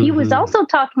 But he was also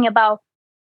talking about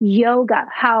yoga,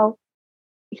 how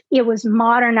it was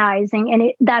modernizing,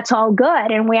 and that's all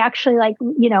good. And we actually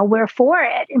we're for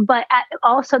it. But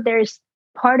also there's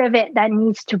part of it that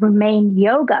needs to remain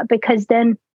yoga, because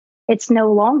then it's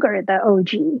no longer the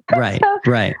OG. Right.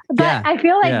 Right. But I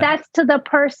feel like that's to the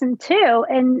person too.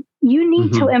 And you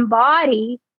need to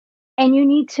embody, and you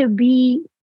need to be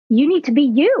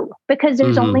you, because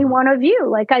there's only one of you.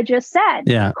 Like I just said,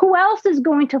 who else is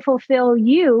going to fulfill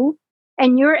you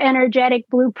and your energetic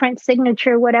blueprint,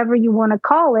 signature, whatever you want to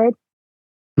call it,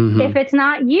 if it's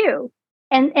not you?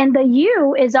 And the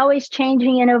you is always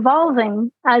changing and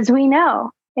evolving, as we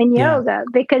know in yoga,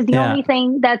 because the only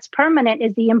thing that's permanent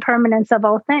is the impermanence of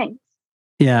all things.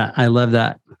 Yeah, I love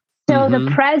that. So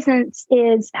the presence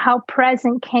is, how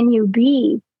present can you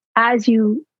be as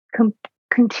you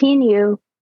continue,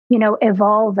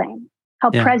 evolving?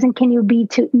 How present can you be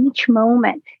to each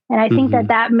moment? And I think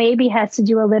that maybe has to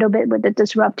do a little bit with the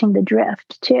disrupting the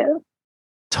drift too.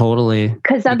 Totally.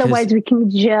 Because otherwise we can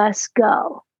just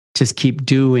go. Just keep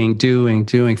doing,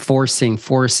 forcing.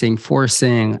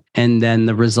 And then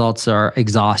the results are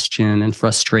exhaustion and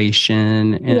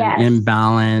frustration and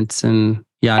imbalance and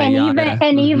yada, yada.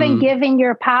 Even giving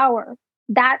your power,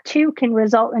 that too can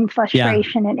result in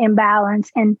frustration and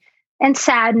imbalance and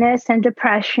sadness and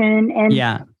depression.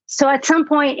 And so at some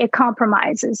point it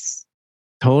compromises.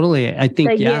 Totally. I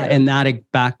think, and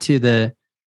that back to the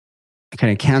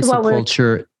kind of cancel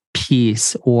culture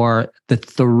piece, or the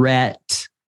threat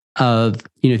of,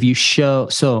 if you show,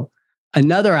 so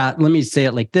another, let me say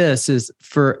it like this, is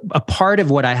for a part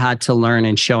of what I had to learn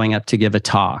in showing up to give a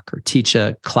talk or teach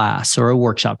a class or a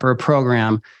workshop or a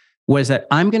program was that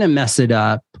I'm going to mess it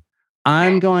up.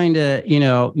 I'm going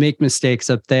to, make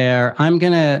mistakes up there. I'm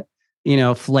going to,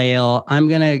 flail. I'm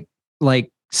going to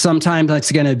sometimes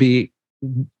it's going to be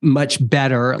much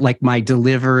better, like my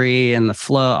delivery and the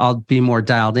flow, I'll be more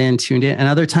dialed in, tuned in, and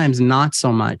other times not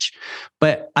so much.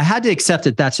 But I had to accept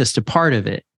that that's just a part of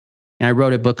it. And I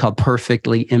wrote a book called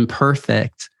Perfectly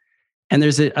Imperfect. And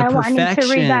there's a perfection. I want to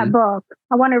read that book.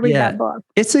 I want to read that book.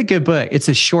 It's a good book. It's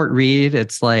a short read.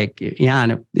 It's like,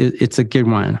 and it's a good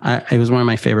one. It was one of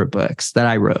my favorite books that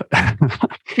I wrote.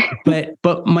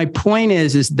 But my point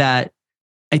is that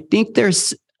I think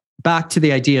there's, back to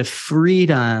the idea of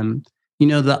freedom,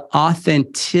 the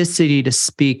authenticity to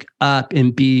speak up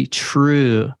and be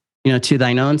true, to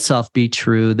thine own self, be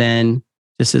true. Then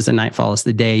just as the night follows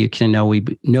the day, you can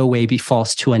no way be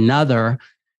false to another.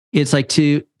 It's like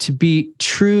to be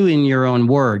true in your own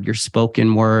word, your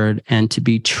spoken word, and to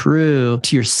be true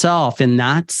to yourself in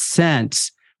that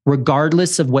sense,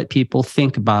 regardless of what people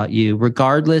think about you,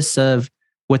 regardless of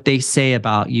what they say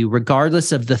about you,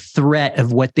 regardless of the threat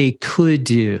of what they could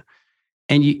do.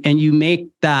 And you make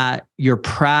that your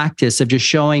practice of just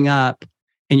showing up,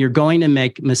 and you're going to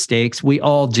make mistakes. We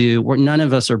all do. None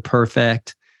of us are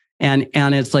perfect. And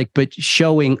it's like, but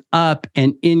showing up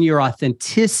and in your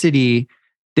authenticity,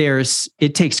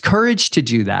 it takes courage to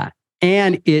do that.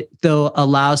 And it though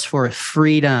allows for a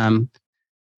freedom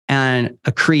and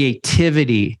a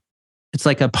creativity. It's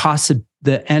like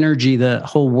the energy, the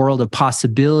whole world of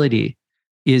possibility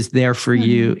is there for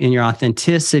you in your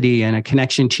authenticity, and a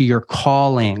connection to your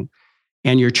calling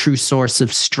and your true source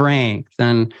of strength.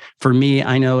 And for me,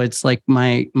 I know it's like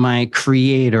my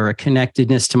creator, a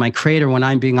connectedness to my creator. When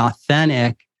I'm being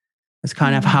authentic, it's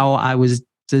kind of how I was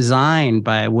designed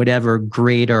by whatever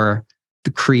greater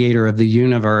the creator of the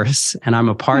universe and I'm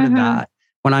a part of that.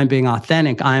 When I'm being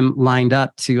authentic, I'm lined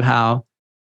up to how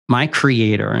my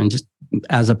creator, and just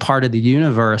as a part of the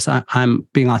universe, I'm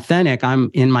being authentic.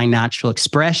 I'm in my natural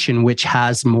expression, which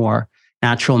has more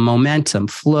natural momentum,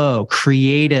 flow,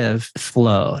 creative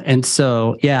flow. And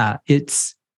so,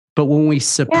 but when we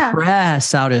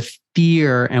suppress out of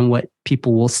fear and what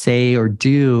people will say or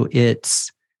do, it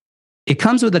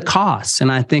comes with a cost.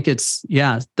 And I think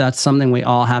that's something we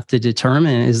all have to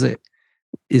determine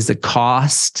is the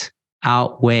cost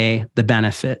outweigh the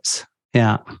benefits?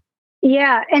 Yeah.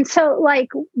 Yeah. And so like,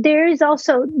 there is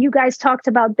also, you guys talked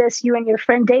about this, you and your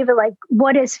friend David, like,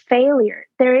 what is failure?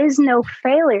 There is no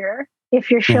failure if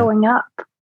you're showing up,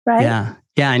 right? Yeah.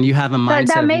 Yeah. And you have a mindset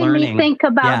that made of learning. me think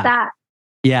about that.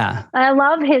 Yeah. I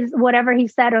love whatever he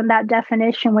said on that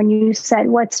definition when you said,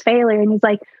 what's failure? And he's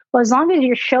like, well, as long as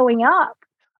you're showing up.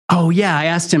 Oh, yeah. I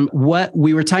asked him what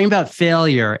we were talking about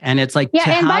failure. And it's like, yeah.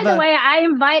 And by the way, I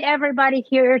invite everybody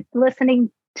here listening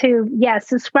to,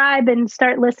 subscribe and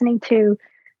start listening to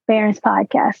Barron's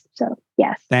podcast. So,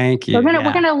 yes. Thank you. We're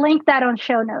going to link that on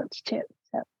show notes too.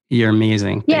 So. You're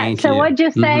amazing. Yeah. Thank so you. What'd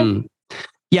you say? Mm-hmm.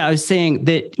 Yeah. I was saying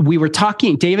that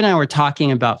David and I were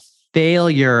talking about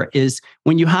failure is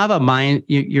when you have a mind,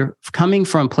 you're coming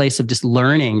from a place of just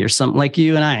learning. You're like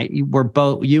you and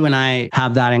I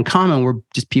have that in common. We're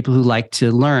just people who like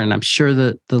to learn. I'm sure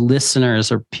that the listeners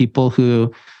are people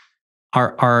who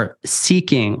are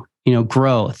seeking,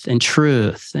 growth and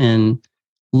truth and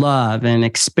love and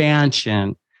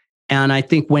expansion. And I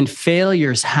think when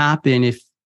failures happen, if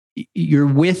you're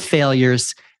with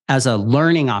failures as a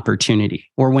learning opportunity,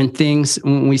 or when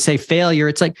we say failure,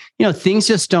 it's like, things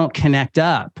just don't connect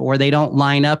up, or they don't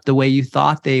line up the way you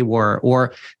thought they were,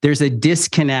 or there's a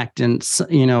disconnect in,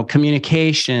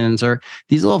 communications, or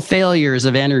these little failures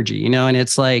of energy, and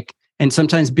it's like, and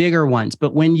sometimes bigger ones.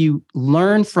 But when you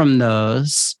learn from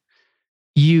those,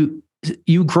 you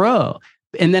grow.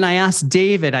 And then I asked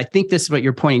David, I think this is what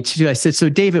you're pointing to. I said, so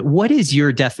David, what is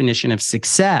your definition of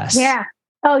success? Yeah.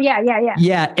 Oh, yeah.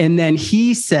 Yeah. And then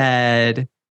he said,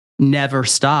 never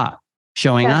stop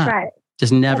showing up. Right.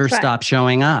 Just never stop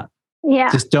showing up.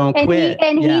 Yeah. Just don't quit.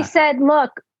 He said,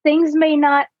 look, things may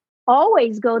not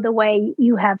always go the way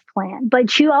you have planned,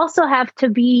 but you also have to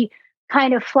be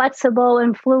kind of flexible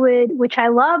and fluid, which I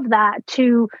love that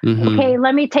to, okay,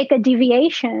 let me take a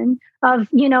deviation of,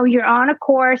 you're on a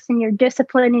course and you're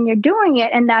disciplined and you're doing it.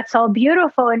 And that's all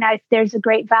beautiful. And there's a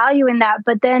great value in that.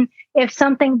 But then if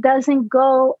something doesn't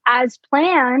go as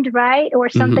planned, right, or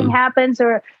something happens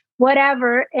or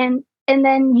whatever, and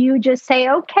then you just say,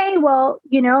 okay, well,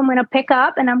 I'm going to pick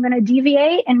up and I'm going to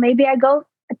deviate and maybe I go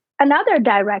another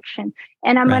direction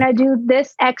and I'm going to do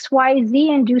this X, Y,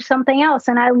 Z and do something else.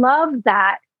 And I love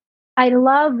that. I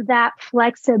love that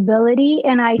flexibility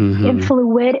and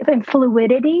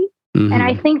fluidity. And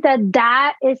I think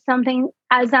that is something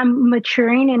as I'm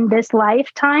maturing in this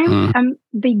lifetime, I'm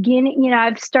beginning,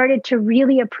 I've started to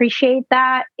really appreciate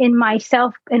that in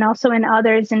myself and also in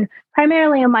others and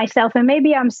primarily in myself. And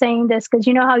maybe I'm saying this because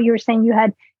how you were saying you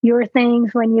had your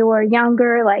things when you were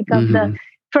younger, like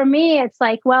for me, it's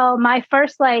like, well, my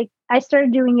first, I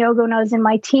started doing yoga when I was in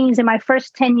my teens. In my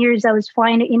first 10 years, I was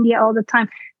flying to India all the time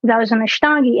because I was an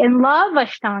Ashtangi and love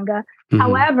Ashtanga.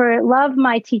 However, love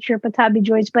my teacher, Patabi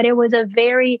Joyce, but it was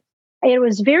very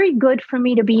good for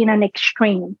me to be in an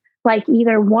extreme, like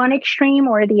either one extreme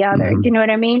or the other. You know what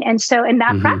I mean? And so, and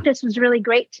that practice was really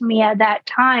great to me at that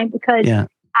time because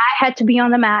I had to be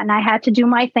on the mat and I had to do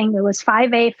my thing. There was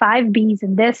 5A, 5Bs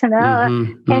and this and that.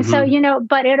 And so,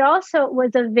 but it also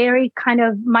was a very kind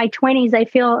of my 20s, I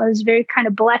feel it was very kind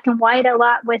of black and white a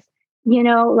lot with,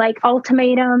 like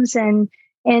ultimatums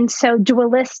and so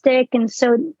dualistic. And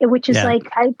so, which is like,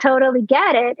 I totally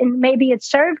get it. And maybe it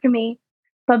served me,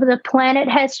 but the planet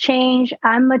has changed.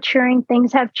 I'm maturing.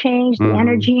 Things have changed. The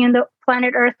energy in the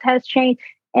planet Earth has changed.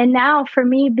 And now for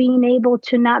me, being able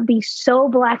to not be so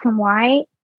black and white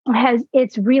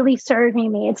it's really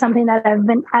serving me. It's something that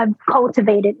I've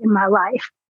cultivated in my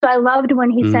life. So I loved when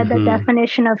he said the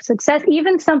definition of success,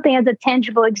 even something as a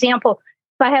tangible example.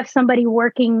 If I have somebody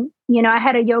working, I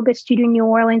had a yoga studio in New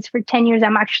Orleans for 10 years.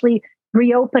 I'm actually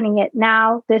reopening it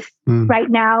now, right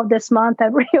now, this month.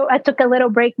 I took a little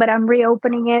break, but I'm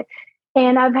reopening it.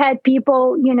 And I've had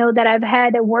people, that I've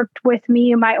had that worked with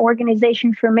me in my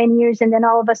organization for many years. And then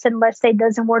all of a sudden, let's say it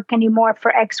doesn't work anymore for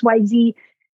X, Y, Z.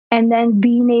 And then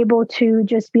being able to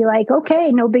just be like, okay,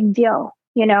 no big deal,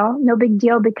 no big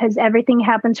deal because everything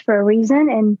happens for a reason.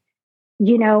 And,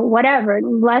 whatever,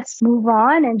 let's move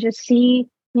on and just see,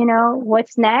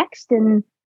 what's next. And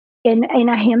in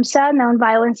ahimsa,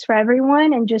 nonviolence for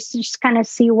everyone, and just kind of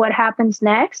see what happens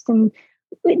next. And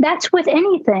that's with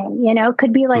anything,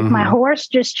 could be like my horse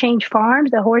just changed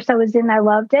farms. The horse I was in, I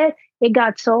loved it. It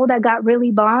got sold. I got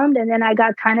really bummed. And then I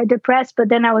got kind of depressed. But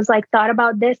then I was like, thought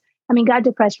about this. I mean, got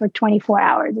depressed for 24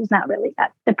 hours. It's not really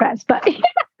that depressed, but,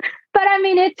 but I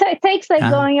mean, it takes like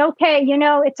going, okay,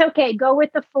 it's okay. Go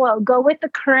with the flow, go with the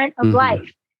current of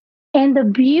life. And the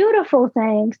beautiful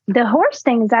things, the horse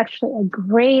thing is actually a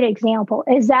great example,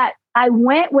 is that I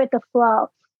went with the flow.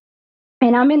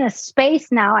 And I'm in a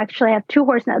space now, actually I have 2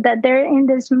 horses now, that they're in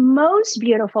this most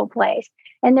beautiful place.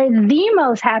 And they're the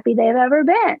most happy they've ever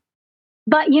been.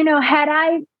 But, had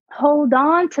I hold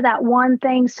on to that one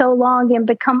thing so long and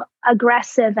become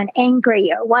aggressive and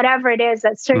angry or whatever it is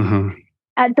at certain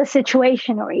at the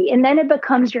situation, and then it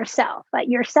becomes yourself,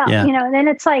 and then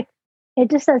it's like, it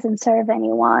just doesn't serve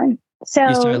anyone. So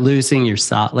you start losing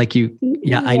yourself. Like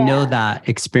I know that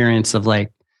experience of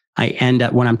like, I end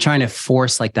up when I'm trying to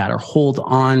force like that or hold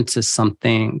on to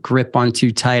something, grip on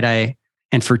too tight.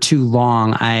 And for too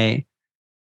long, I'm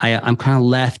kind of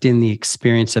left in the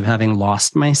experience of having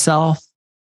lost myself.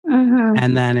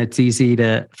 And then it's easy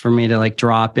for me to like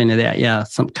drop into that. Yeah.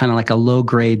 Some kind of like a low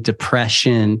grade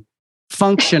depression,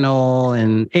 functional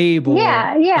and able,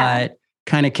 but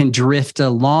kind of can drift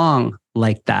along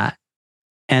like that.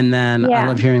 And then I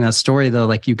love hearing that story though.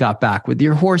 Like you got back with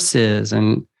your horses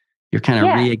and you're kind of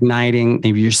reigniting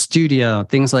maybe your studio,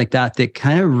 things like that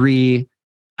kind of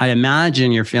I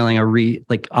imagine you're feeling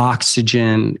like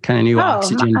oxygen, kind of new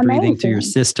oxygen breathing through your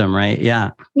system, right? Yeah.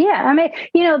 Yeah. I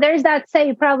mean, there's that say,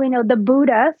 you probably know, the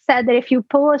Buddha said that if you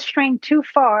pull a string too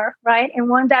far, right, in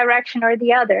one direction or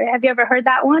the other, have you ever heard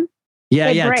that one?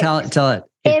 Yeah. Breaks. Tell it.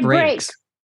 It breaks.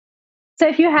 So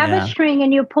if you have a string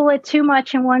and you pull it too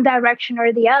much in one direction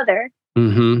or the other,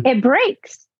 it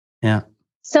breaks. Yeah.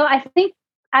 So I think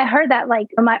I heard that like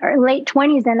in my late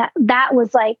 20s, and that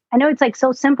was like, I know it's like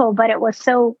so simple, but it was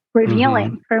so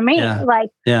revealing for me. Like,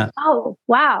 oh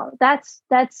wow, that's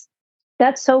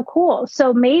so cool.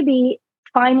 So maybe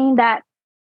finding that,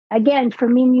 again, for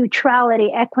me, neutrality,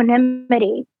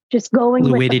 equanimity, just going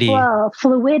fluidity. With the flow,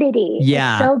 fluidity.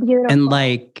 Yeah, it's so beautiful. And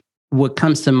like what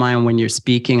comes to mind when you're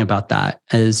speaking about that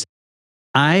is,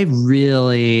 I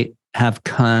really have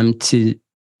come to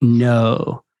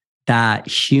know that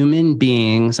human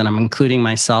beings, and I'm including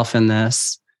myself in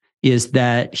this, is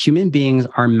that human beings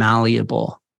are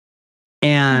malleable.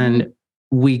 And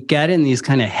we get in these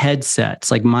kind of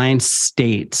headsets, like mind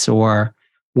states, or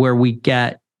where we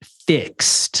get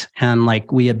fixed and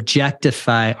like we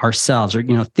objectify ourselves, or,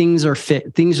 things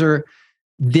are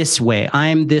this way.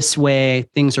 I'm this way.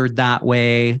 Things are that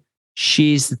way.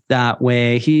 She's that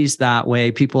way. He's that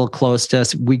way. People close to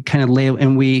us, we kind of label,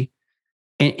 and we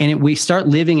start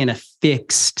living in a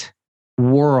fixed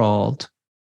world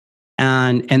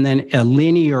and then a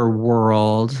linear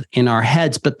world in our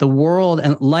heads. But the world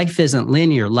and life isn't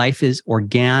linear. Life is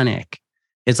organic.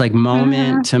 It's like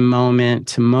moment to moment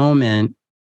to moment.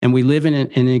 And we live and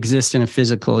exist in a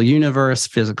physical universe,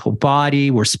 physical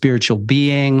body. We're spiritual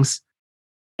beings.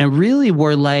 And really,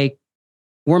 we're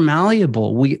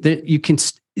malleable.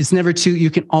 It's never too,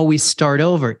 you can always start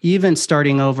over, even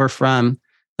starting over from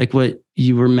like what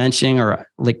you were mentioning, or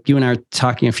like you and I were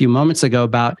talking a few moments ago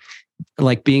about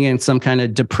like being in some kind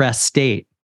of depressed state,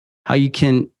 how you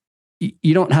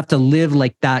don't have to live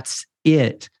like that's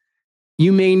it.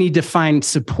 You may need to find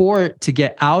support to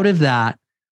get out of that,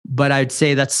 but I'd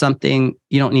say that's something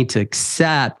you don't need to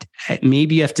accept.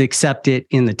 Maybe you have to accept it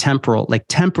in the temporal, like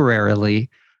temporarily,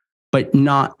 but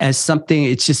not as something.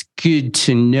 It's just good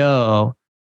to know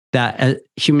that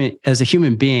as a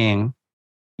human being,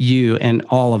 you and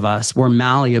all of us, we're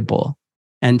malleable.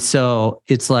 And so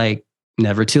it's like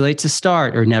never too late to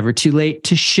start or never too late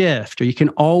to shift, or you can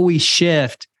always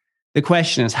shift. The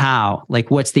question is how,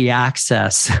 like, what's the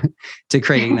access to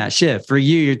creating that shift? For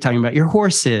you, you're talking about your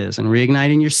horses and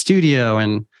reigniting your studio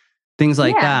and things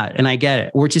like that. And I get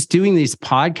it. We're just doing these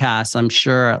podcasts. I'm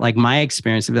sure, like my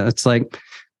experience of it, it's like,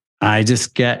 I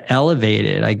just get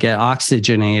elevated. I get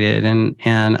oxygenated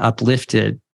and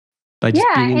uplifted by just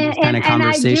being in these kind of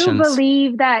conversations. And I do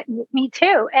believe that, me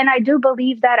too. And I do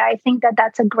believe that, I think that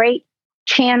that's a great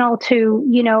channel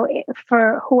to,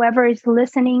 for whoever is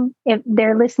listening, if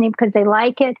they're listening because they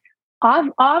like it.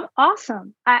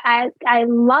 Awesome. I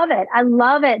love it. I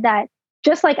love it that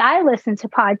just like I listen to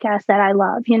podcasts that I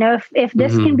love, if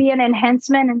this can be an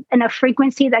enhancement and a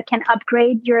frequency that can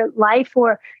upgrade your life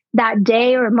or that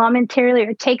day or momentarily,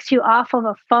 or takes you off of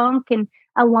a funk and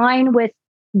align with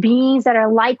beings that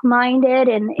are like-minded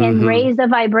and raise the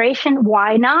vibration,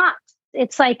 why not?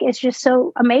 It's like, it's just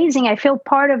so amazing. I feel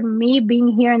part of me being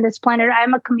here in this planet.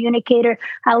 I'm a communicator.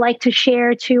 I like to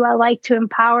share too. I like to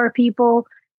empower people.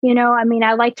 I mean,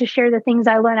 I like to share the things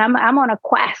I learn. I'm on a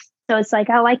quest. So it's like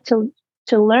I like to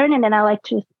learn, and then I like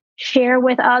to share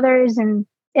with others, and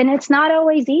it's not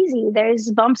always easy.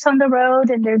 There's bumps on the road,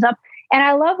 and there's up. And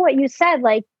I love what you said.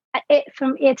 Like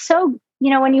it's so,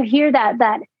 when you hear that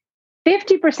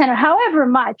 50% or however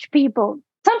much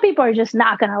some people are just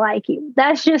not going to like you.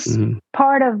 That's just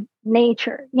part of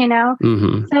nature,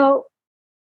 Mm-hmm. So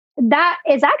that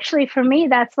is actually, for me,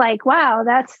 that's like, wow,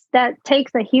 that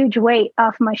takes a huge weight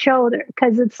off my shoulder,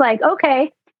 because it's like,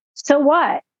 okay, so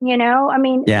what? I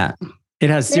mean, yeah, it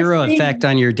has zero effect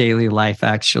on your daily life,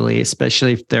 actually,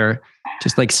 especially if they're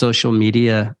just like social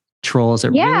media trolls.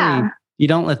 Really, you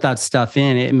don't let that stuff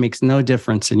in. It makes no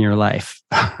difference in your life.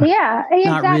 Yeah, exactly.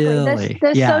 Not really.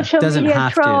 The social media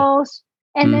trolls.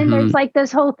 And then there's like this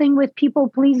whole thing with people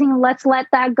pleasing. Let's let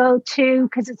that go too,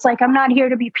 because it's like, I'm not here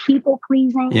to be people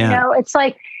pleasing. It's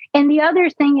like, and the other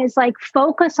thing is like,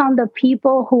 focus on the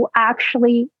people who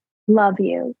actually love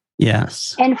you.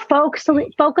 Yes. And focus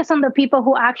on the people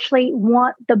who actually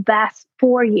want the best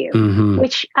for you,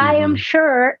 which I am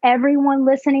sure everyone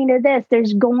listening to this,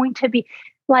 there's going to be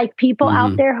like people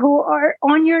out there who are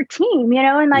on your team,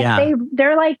 and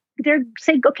like they're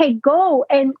saying, okay, go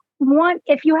and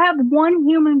if you have one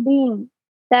human being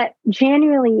that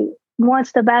genuinely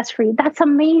wants the best for you, that's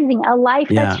amazing. A life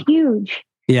that's huge.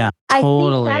 Yeah,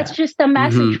 totally. I think that's just a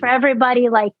message for everybody.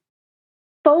 Like,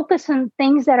 focus on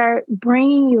things that are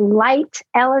bringing you light,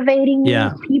 elevating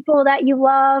you, people that you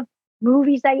love,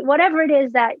 movies whatever it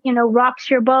is that,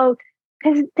 rocks your boat.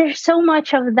 Because there's so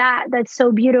much of that that's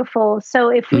so beautiful. So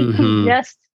if we can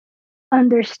just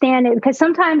understand it, because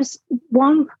sometimes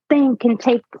one thing can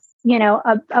take,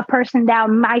 a person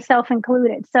down, myself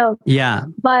included. So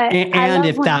but and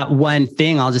if that one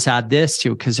thing, I'll just add this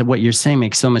too, because what you're saying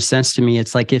makes so much sense to me.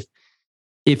 It's like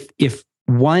if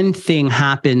one thing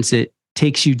happens, it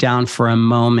takes you down for a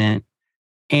moment,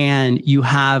 and you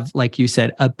have, like you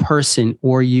said, a person,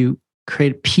 or you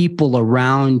create people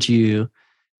around you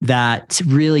that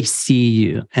really see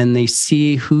you, and they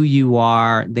see who you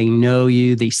are. They know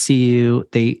you, they see you,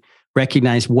 they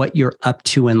recognize what you're up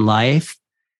to in life.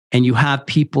 And you have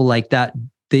people like that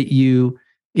if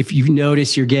you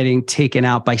notice you're getting taken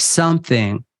out by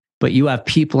something, but you have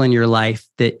people in your life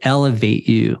that elevate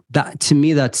you. That, to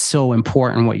me, that's so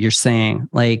important, what you're saying,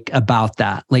 like about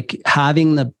that, like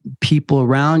having the people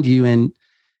around you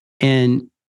and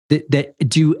that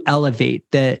do elevate,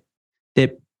 that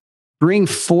bring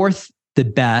forth the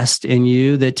best in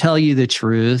you, that tell you the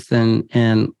truth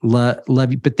and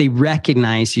love you, but they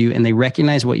recognize you and they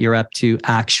recognize what you're up to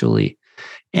actually.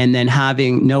 And then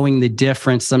knowing the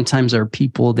difference, sometimes there are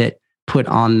people that put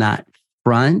on that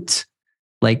front,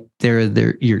 like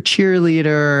they're your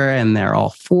cheerleader and they're all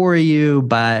for you,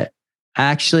 but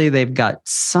actually they've got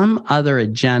some other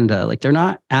agenda. Like they're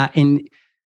not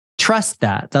trust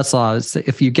that. That's all.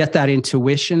 If you get that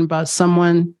intuition about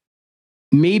someone,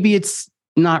 maybe it's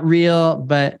not real,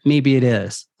 but maybe it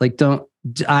is. Like,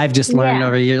 I've just learned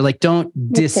over here, like, don't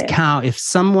discount if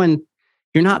someone,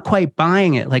 you're not quite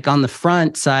buying it. Like on the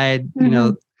front side,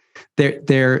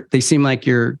 they seem like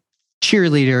your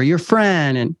cheerleader, your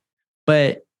friend,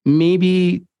 but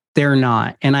maybe they're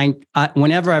not. And I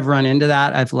whenever I've run into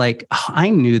that, I've like, I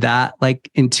knew that,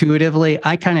 like intuitively,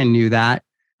 I kind of knew that.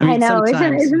 I know,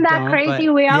 isn't that crazy?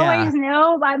 We always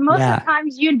know, but most of the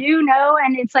times you do know,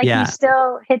 and it's like you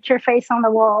still hit your face on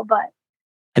the wall. But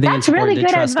I think that's really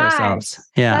good advice.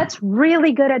 Yeah, that's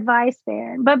really good advice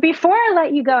there. But before I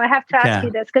let you go, I have to ask you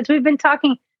this, because we've been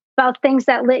talking about things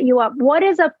that lit you up. What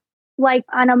is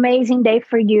an amazing day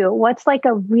for you? What's like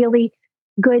a really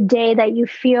good day that you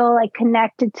feel like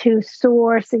connected to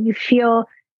source, that you feel,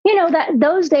 that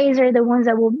those days are the ones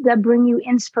that bring you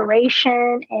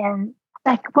inspiration? And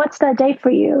like, what's that day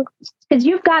for you? Because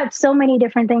you've got so many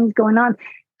different things going on.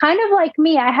 Kind of like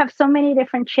me, I have so many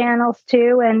different channels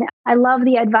too. And I love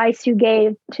the advice you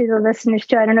gave to the listeners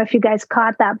too. I don't know if you guys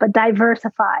caught that, but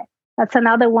diversify. That's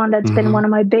another one that's been one of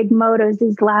my big mottos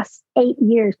these last 8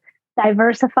 years.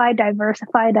 Diversify,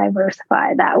 diversify,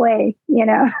 diversify. That way,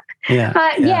 Yeah.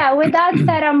 With that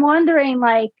said, I'm wondering,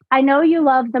 like, I know you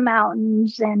love the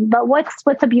mountains, but what's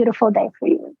a beautiful day for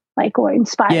you? Like, or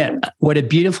inspiring? Yeah. What a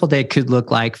beautiful day could look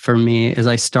like for me is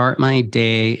I start my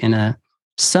day in a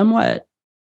somewhat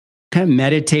kind of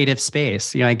meditative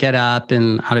space. I get up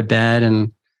and out of bed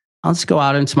and I'll just go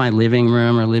out into my living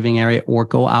room or living area, or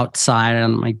go outside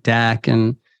on my deck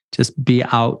and just be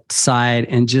outside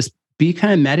and just be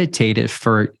kind of meditative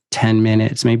for 10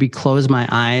 minutes, maybe close my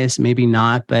eyes, maybe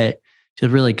not, but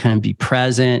just really kind of be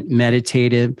present,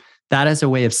 meditative. That is a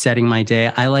way of setting my day.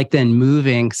 I like then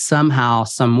moving somehow,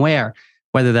 somewhere.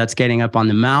 whether that's getting up on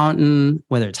the mountain,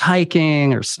 whether it's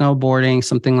hiking or snowboarding,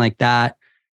 something like that,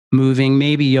 moving,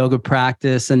 maybe yoga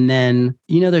practice. And then,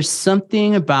 there's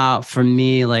something about, for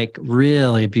me, like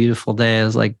really beautiful day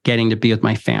is like getting to be with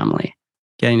my family,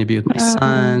 getting to be with my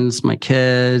sons, my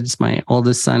kids. My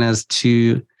oldest son has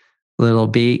two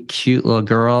cute little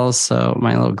girls. So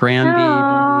my little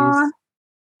grandbabies.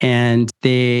 And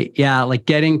they, like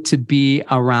getting to be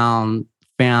around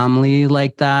family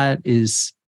like that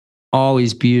is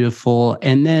always beautiful.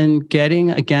 And then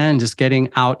getting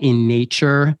out in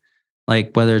nature,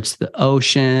 like whether it's the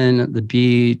ocean, the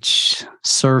beach,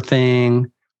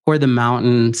 surfing, or the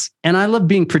mountains. And I love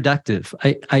being productive.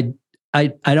 I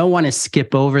don't want to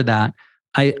skip over that.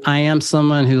 I am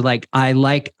someone who I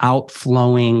like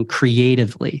outflowing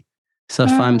creatively. So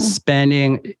if I'm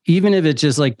spending, even if it's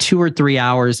just like 2 or 3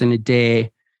 hours in a day,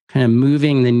 kind of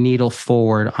moving the needle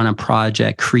forward on a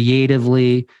project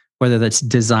creatively, whether that's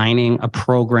designing a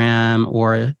program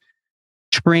or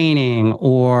training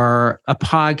or a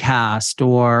podcast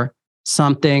or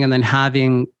something, and then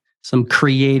having some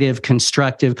creative,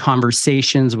 constructive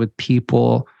conversations with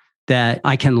people that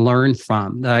I can learn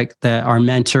from, that are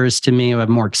mentors to me, who have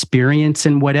more experience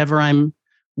in whatever I'm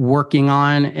working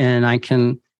on. And I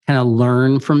can kind of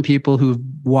learn from people who've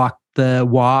walked the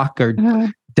walk or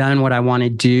done what I want to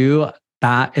do.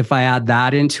 That if I add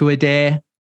that into a day,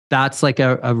 that's like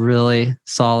a really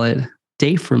solid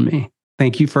day for me.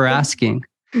 Thank you for asking.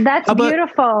 That's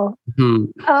beautiful.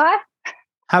 How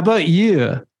about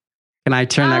you? Can I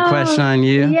turn that question on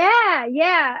you?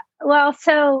 Yeah. Well,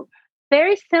 so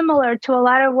very similar to a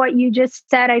lot of what you just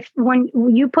said. When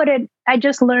you put it, I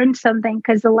just learned something,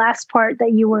 because the last part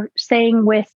that you were saying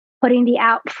with putting the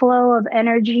outflow of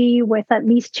energy with at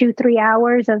least 2-3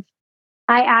 hours of,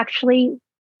 I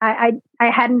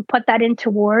hadn't put that into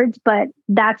words, but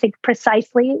that's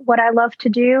precisely what I love to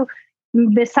do.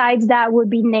 Besides that would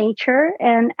be nature.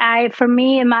 And for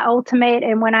me, in my ultimate,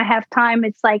 and when I have time,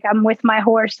 it's like I'm with my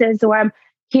horses, or I'm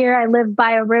here. I live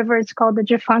by a river. It's called the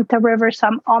Jafanta River. So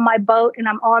I'm on my boat and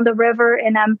I'm on the river.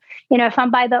 And I'm, if I'm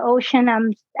by the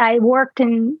ocean, I worked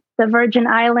in the Virgin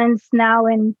Islands now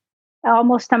in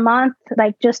almost a month,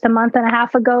 like just a month and a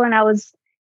half ago. And I was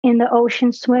in the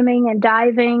ocean swimming and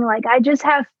diving. Like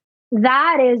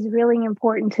that is really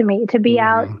important to me, to be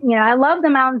out. I love the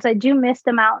mountains. I do miss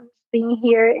the mountains, being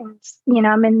here. And,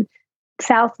 I'm in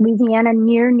South Louisiana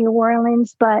near New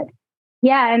Orleans, but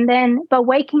but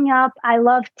waking up, I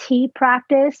love tea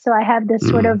practice. So I have this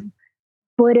sort of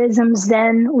Buddhism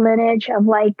Zen lineage of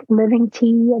like living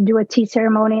tea. I do a tea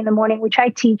ceremony in the morning, which I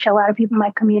teach. A lot of people in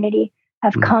my community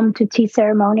have come to tea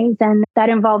ceremonies, and that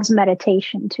involves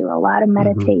meditation too, a lot of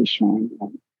meditation.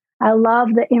 And I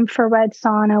love the infrared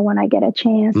sauna when I get a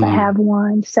chance. I have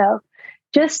one. So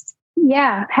just,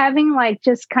 having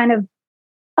just kind of,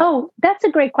 that's a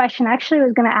great question. Actually, I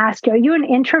was going to ask you, are you an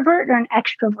introvert or an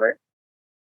extrovert?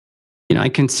 I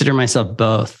consider myself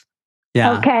both.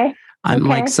 Yeah. Okay. I'm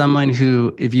like someone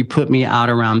who, if you put me out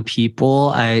around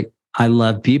people, I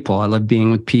love people. I love being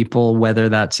with people, whether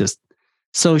that's just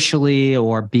socially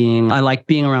or I like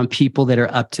being around people that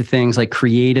are up to things like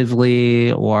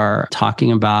creatively or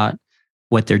talking about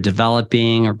what they're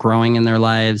developing or growing in their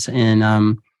lives.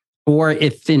 And, or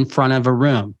if in front of a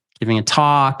room, giving a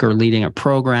talk or leading a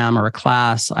program or a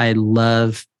class, I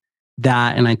love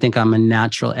that. And I think I'm a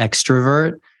natural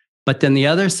extrovert. But then the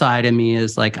other side of me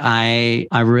is like, I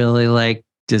really like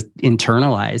just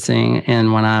internalizing.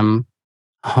 And when I'm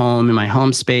home in my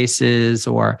home spaces,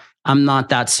 or I'm not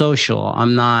that social,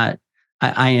 I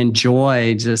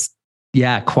enjoy just,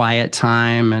 quiet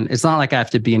time. And it's not like I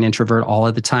have to be an introvert all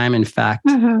of the time. In fact,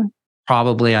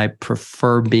 probably I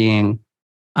prefer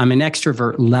I'm an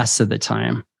extrovert less of the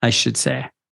time, I should say.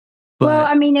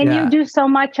 But, you do so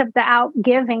much of the out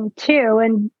giving too.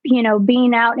 And,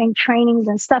 being out in trainings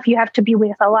and stuff, you have to be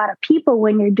with a lot of people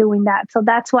when you're doing that. So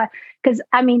that's why, because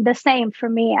the same for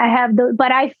me,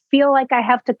 but I feel like I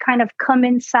have to kind of come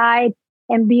inside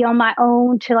and be on my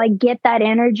own to get that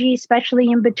energy, especially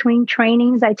in between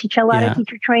trainings. I teach a lot of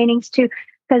teacher trainings too,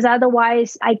 because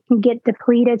otherwise I can get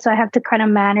depleted. So I have to kind of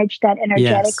manage that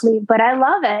energetically, but I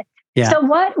love it. Yeah.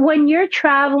 So when you're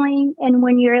traveling and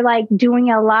when you're doing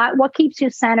a lot, what keeps you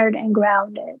centered and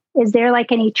grounded? Is there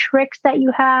any tricks that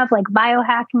you have, like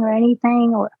biohacking or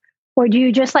anything, or do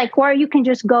you just or you can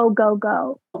just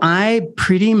go? I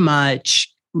pretty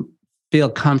much feel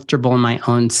comfortable in my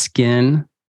own skin.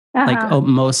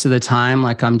 Most of the time,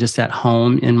 I'm just at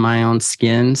home in my own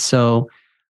skin. So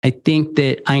I think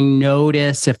that I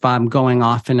notice if I'm going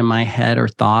off into my head or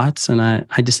thoughts, and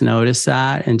I just notice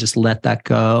that and just let that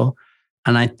go.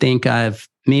 And I think I've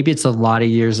maybe it's a lot of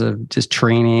years of just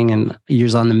training and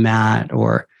years on the mat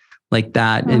or like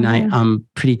that. And I'm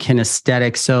pretty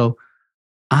kinesthetic. So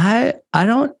I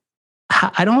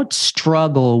don't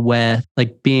struggle with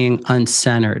like being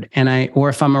uncentered. Or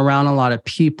if I'm around a lot of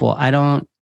people, I don't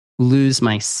lose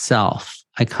myself.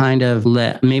 I kind of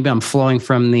maybe I'm flowing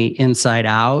from the inside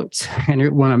out.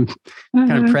 And when I'm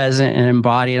kind of present and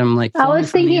embodied, I'm like, I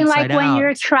was thinking like when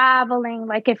you're traveling,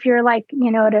 like if you're like,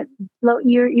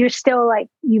 you're still like,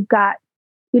 you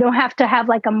don't have to have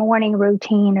like a morning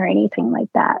routine or anything like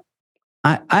that.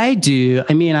 I do.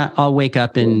 I mean, I'll wake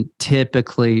up and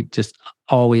typically just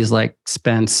always like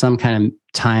spend some kind of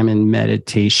time in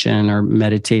meditation or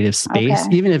meditative space,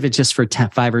 even if it's just for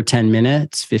 5 or 10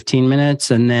 minutes, 15 minutes.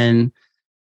 And then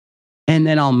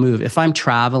I'll move. If I'm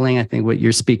traveling, I think what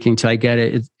you're speaking to, I get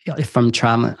it. If I'm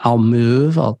traveling, I'll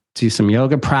move. I'll do some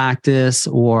yoga practice,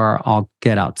 or I'll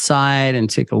get outside and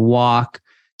take a walk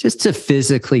just to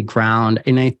physically ground.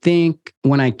 And I think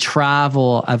when I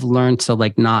travel, I've learned to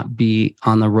like not be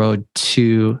on the road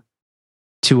to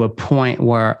a point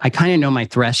where I kind of know my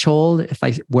threshold.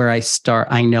 Where I start,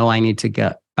 I know I need to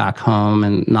get back home,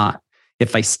 and not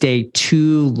if I stay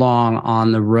too long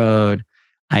on the road,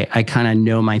 I kind of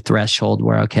know my threshold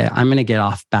where, okay, I'm going to get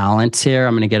off balance here.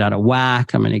 I'm going to get out of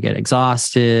whack. I'm going to get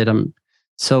exhausted.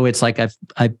 So it's like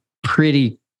I'm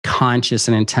pretty conscious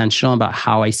and intentional about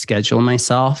how I schedule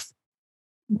myself.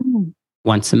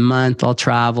 Once a month, I'll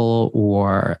travel,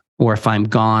 or if I'm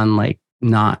gone, like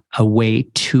not away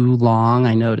too long,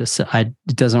 I notice it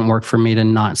doesn't work for me to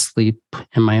not sleep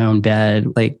in my own bed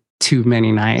like too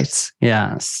many nights.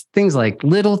 Yeah.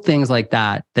 Little things like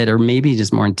that are maybe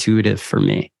just more intuitive for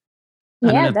me. I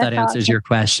don't know if that answers your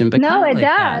question, but no, it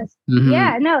does. Mm-hmm.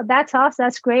 Yeah, no, that's awesome.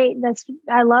 That's great.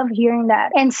 I love hearing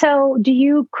that. And so do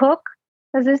you cook?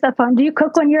 Is this the fun? Do you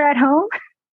cook when you're at home?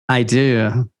 I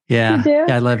do. Yeah. You do?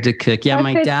 Yeah, I love to cook. Yeah.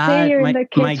 My dad, you're in the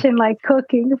kitchen, like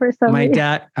cooking for some reason.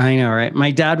 Dad, I know, right?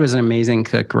 My dad was an amazing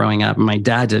cook growing up. My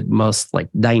dad did most like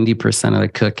 90% of the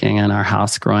cooking in our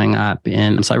house growing up.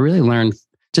 And so I really learned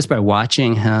just by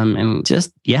watching him, and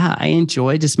just, I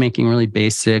enjoy just making really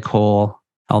basic, whole,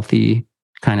 healthy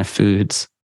kind of foods,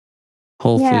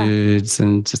 whole foods,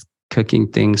 and just cooking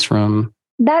things from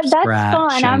that's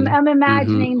fun. I'm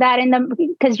imagining that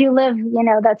because you live,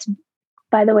 that's,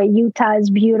 by the way, Utah is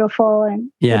beautiful,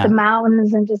 and with the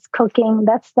mountains and just cooking.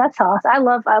 That's awesome. I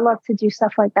love to do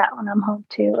stuff like that when I'm home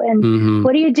too. And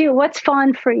what do you do? What's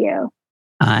fun for you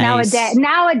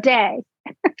nowadays?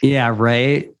 Yeah,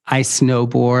 right. I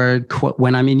snowboard.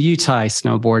 When I'm in Utah, I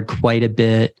snowboard quite a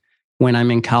bit. When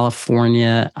I'm in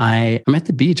California, I'm at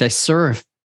the beach. I surf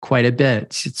quite a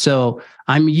bit. So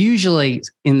I'm usually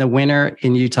in the winter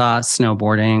in Utah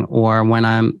snowboarding, or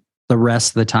when the rest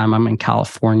of the time I'm in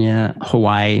California,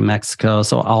 Hawaii, Mexico.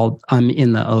 So I'm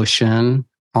in the ocean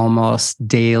almost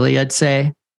daily, I'd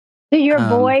say. Do your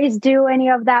boys do any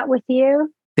of that with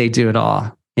you? They do it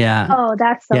all. Yeah. Oh,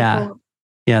 that's so cool.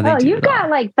 Yeah. You've got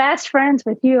like best friends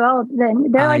with you. Oh,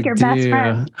 then they're like your best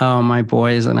friends. Oh, my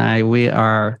boys and we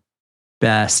are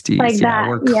besties. Like that.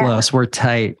 We're close. We're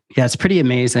tight. Yeah. It's pretty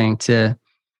amazing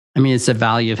it's the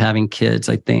value of having kids.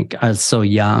 I think I was so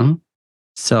young.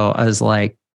 So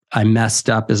I messed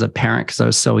up as a parent because I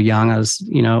was so young. I was,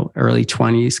 early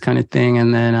 20s kind of thing.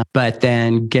 And then, but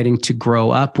then getting to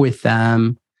grow up with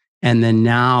them. And then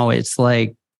now it's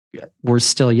like, we're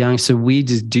still young. So we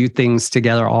just do things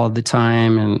together all the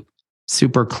time and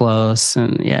super close.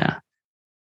 And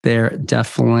they're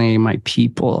definitely my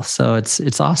people. So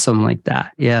it's awesome like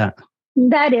that. Yeah.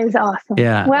 That is awesome.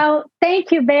 Yeah. Well,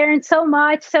 thank you, Barron, so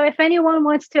much. So if anyone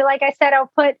wants to, like I said,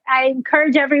 I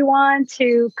encourage everyone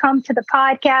to come to the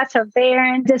podcast of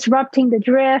Barron, Disrupting the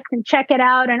Drift, and check it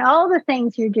out and all the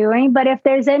things you're doing. But if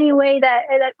there's any way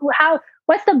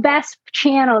what's the best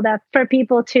channel for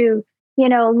people to,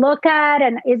 look at?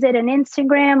 And is it an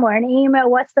Instagram or an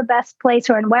email? What's the best place,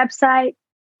 or a website?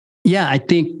 Yeah, I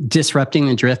think Disrupting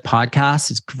the Drift podcast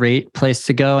is a great place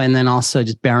to go. And then also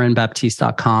just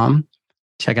barronbaptiste.com.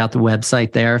 Check out the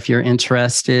website there if you're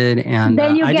interested. And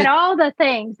then you get all the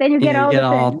things. You get all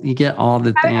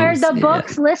the things. Are the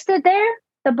books listed there?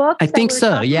 The books? I think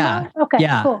so. Yeah. About? Okay.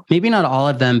 Yeah. Cool. Maybe not all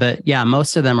of them, but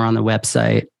most of them are on the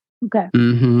website. Okay.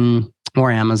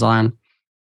 Or Amazon.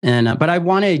 And but I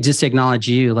want to just acknowledge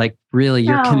you, like really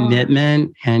your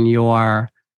commitment and your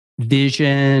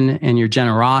vision and your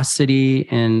generosity,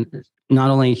 and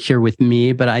not only here with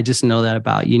me, but I just know that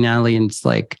about you, Natalie. And it's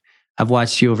like, I've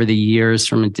watched you over the years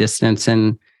from a distance,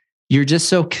 and you're just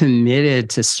so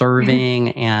committed to serving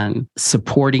and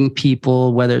supporting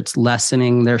people, whether it's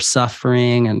lessening their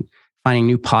suffering and finding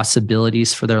new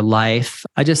possibilities for their life.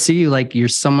 I just see you like you're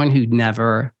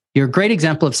a great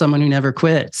example of someone who never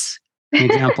quits, an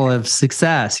example of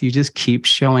success. You just keep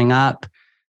showing up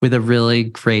with a really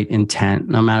great intent,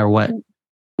 no matter what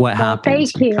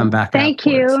happens. Thank you. Come back. Thank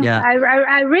you. Yeah.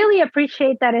 I really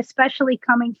appreciate that, especially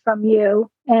coming from you.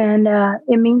 And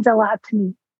it means a lot to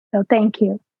me. So thank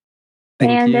you.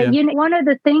 Thank you. One of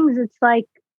the things, it's like,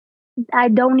 I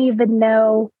don't even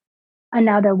know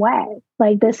another way.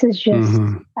 Like, this is just,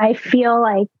 I feel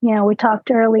like, we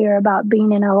talked earlier about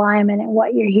being in alignment and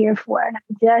what you're here for.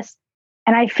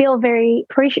 And I feel very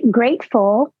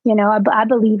grateful. I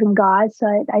believe in God.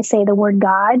 So I say the word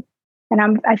God,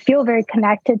 and I feel very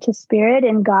connected to spirit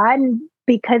and God,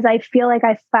 because I feel like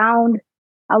I found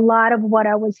a lot of what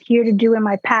I was here to do in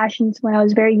my passions when I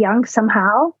was very young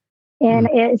somehow. And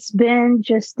it's been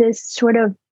just this sort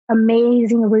of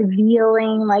amazing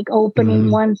revealing, like opening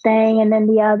one thing and then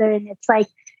the other. And it's like,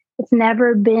 it's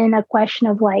never been a question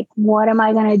of like, what am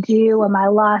I going to do? Am I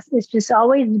lost? It's just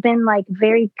always been like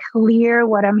very clear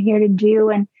what I'm here to do.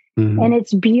 And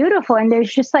it's beautiful. And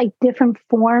there's just like different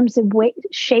forms of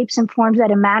shapes and forms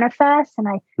that it manifests. And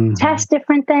I test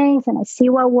different things and I see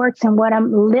what works and what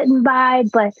I'm lit by.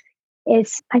 But I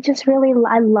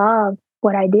love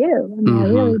what I do. I mean, I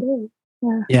really do.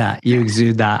 Yeah, you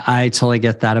exude that. I totally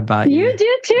get that about you. You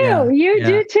do too. Yeah, you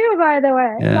do too, by the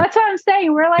way. Yeah. That's what I'm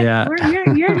saying. We're like,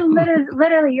 you're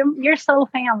literally your soul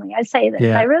family. I say this.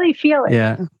 I really feel it.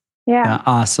 Yeah.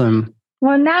 Awesome.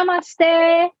 Well,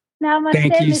 namaste. Namaste.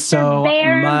 Thank you Mr. so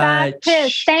Baron much.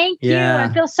 Baptist. Thank you.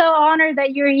 I feel so honored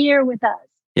that you're here with us.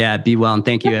 Yeah, be well. And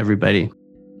thank you, everybody.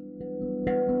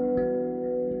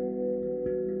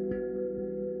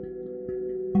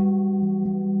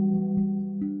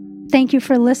 Thank you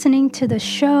for listening to the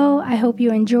show. I hope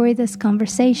you enjoyed this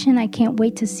conversation. I can't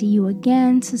wait to see you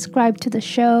again. Subscribe to the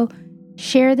show.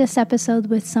 Share this episode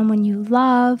with someone you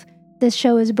love. This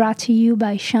show is brought to you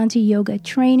by Shanti Yoga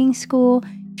Training School.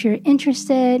 If you're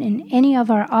interested in any of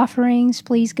our offerings,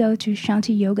 please go to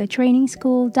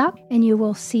shantiyogatrainingschool.com and you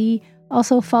will see.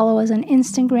 Also follow us on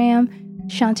Instagram,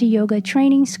 Shanti Yoga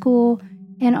Training School,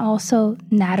 and also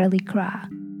Natalie Kra.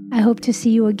 I hope to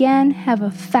see you again. Have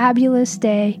a fabulous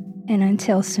day. And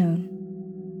until soon.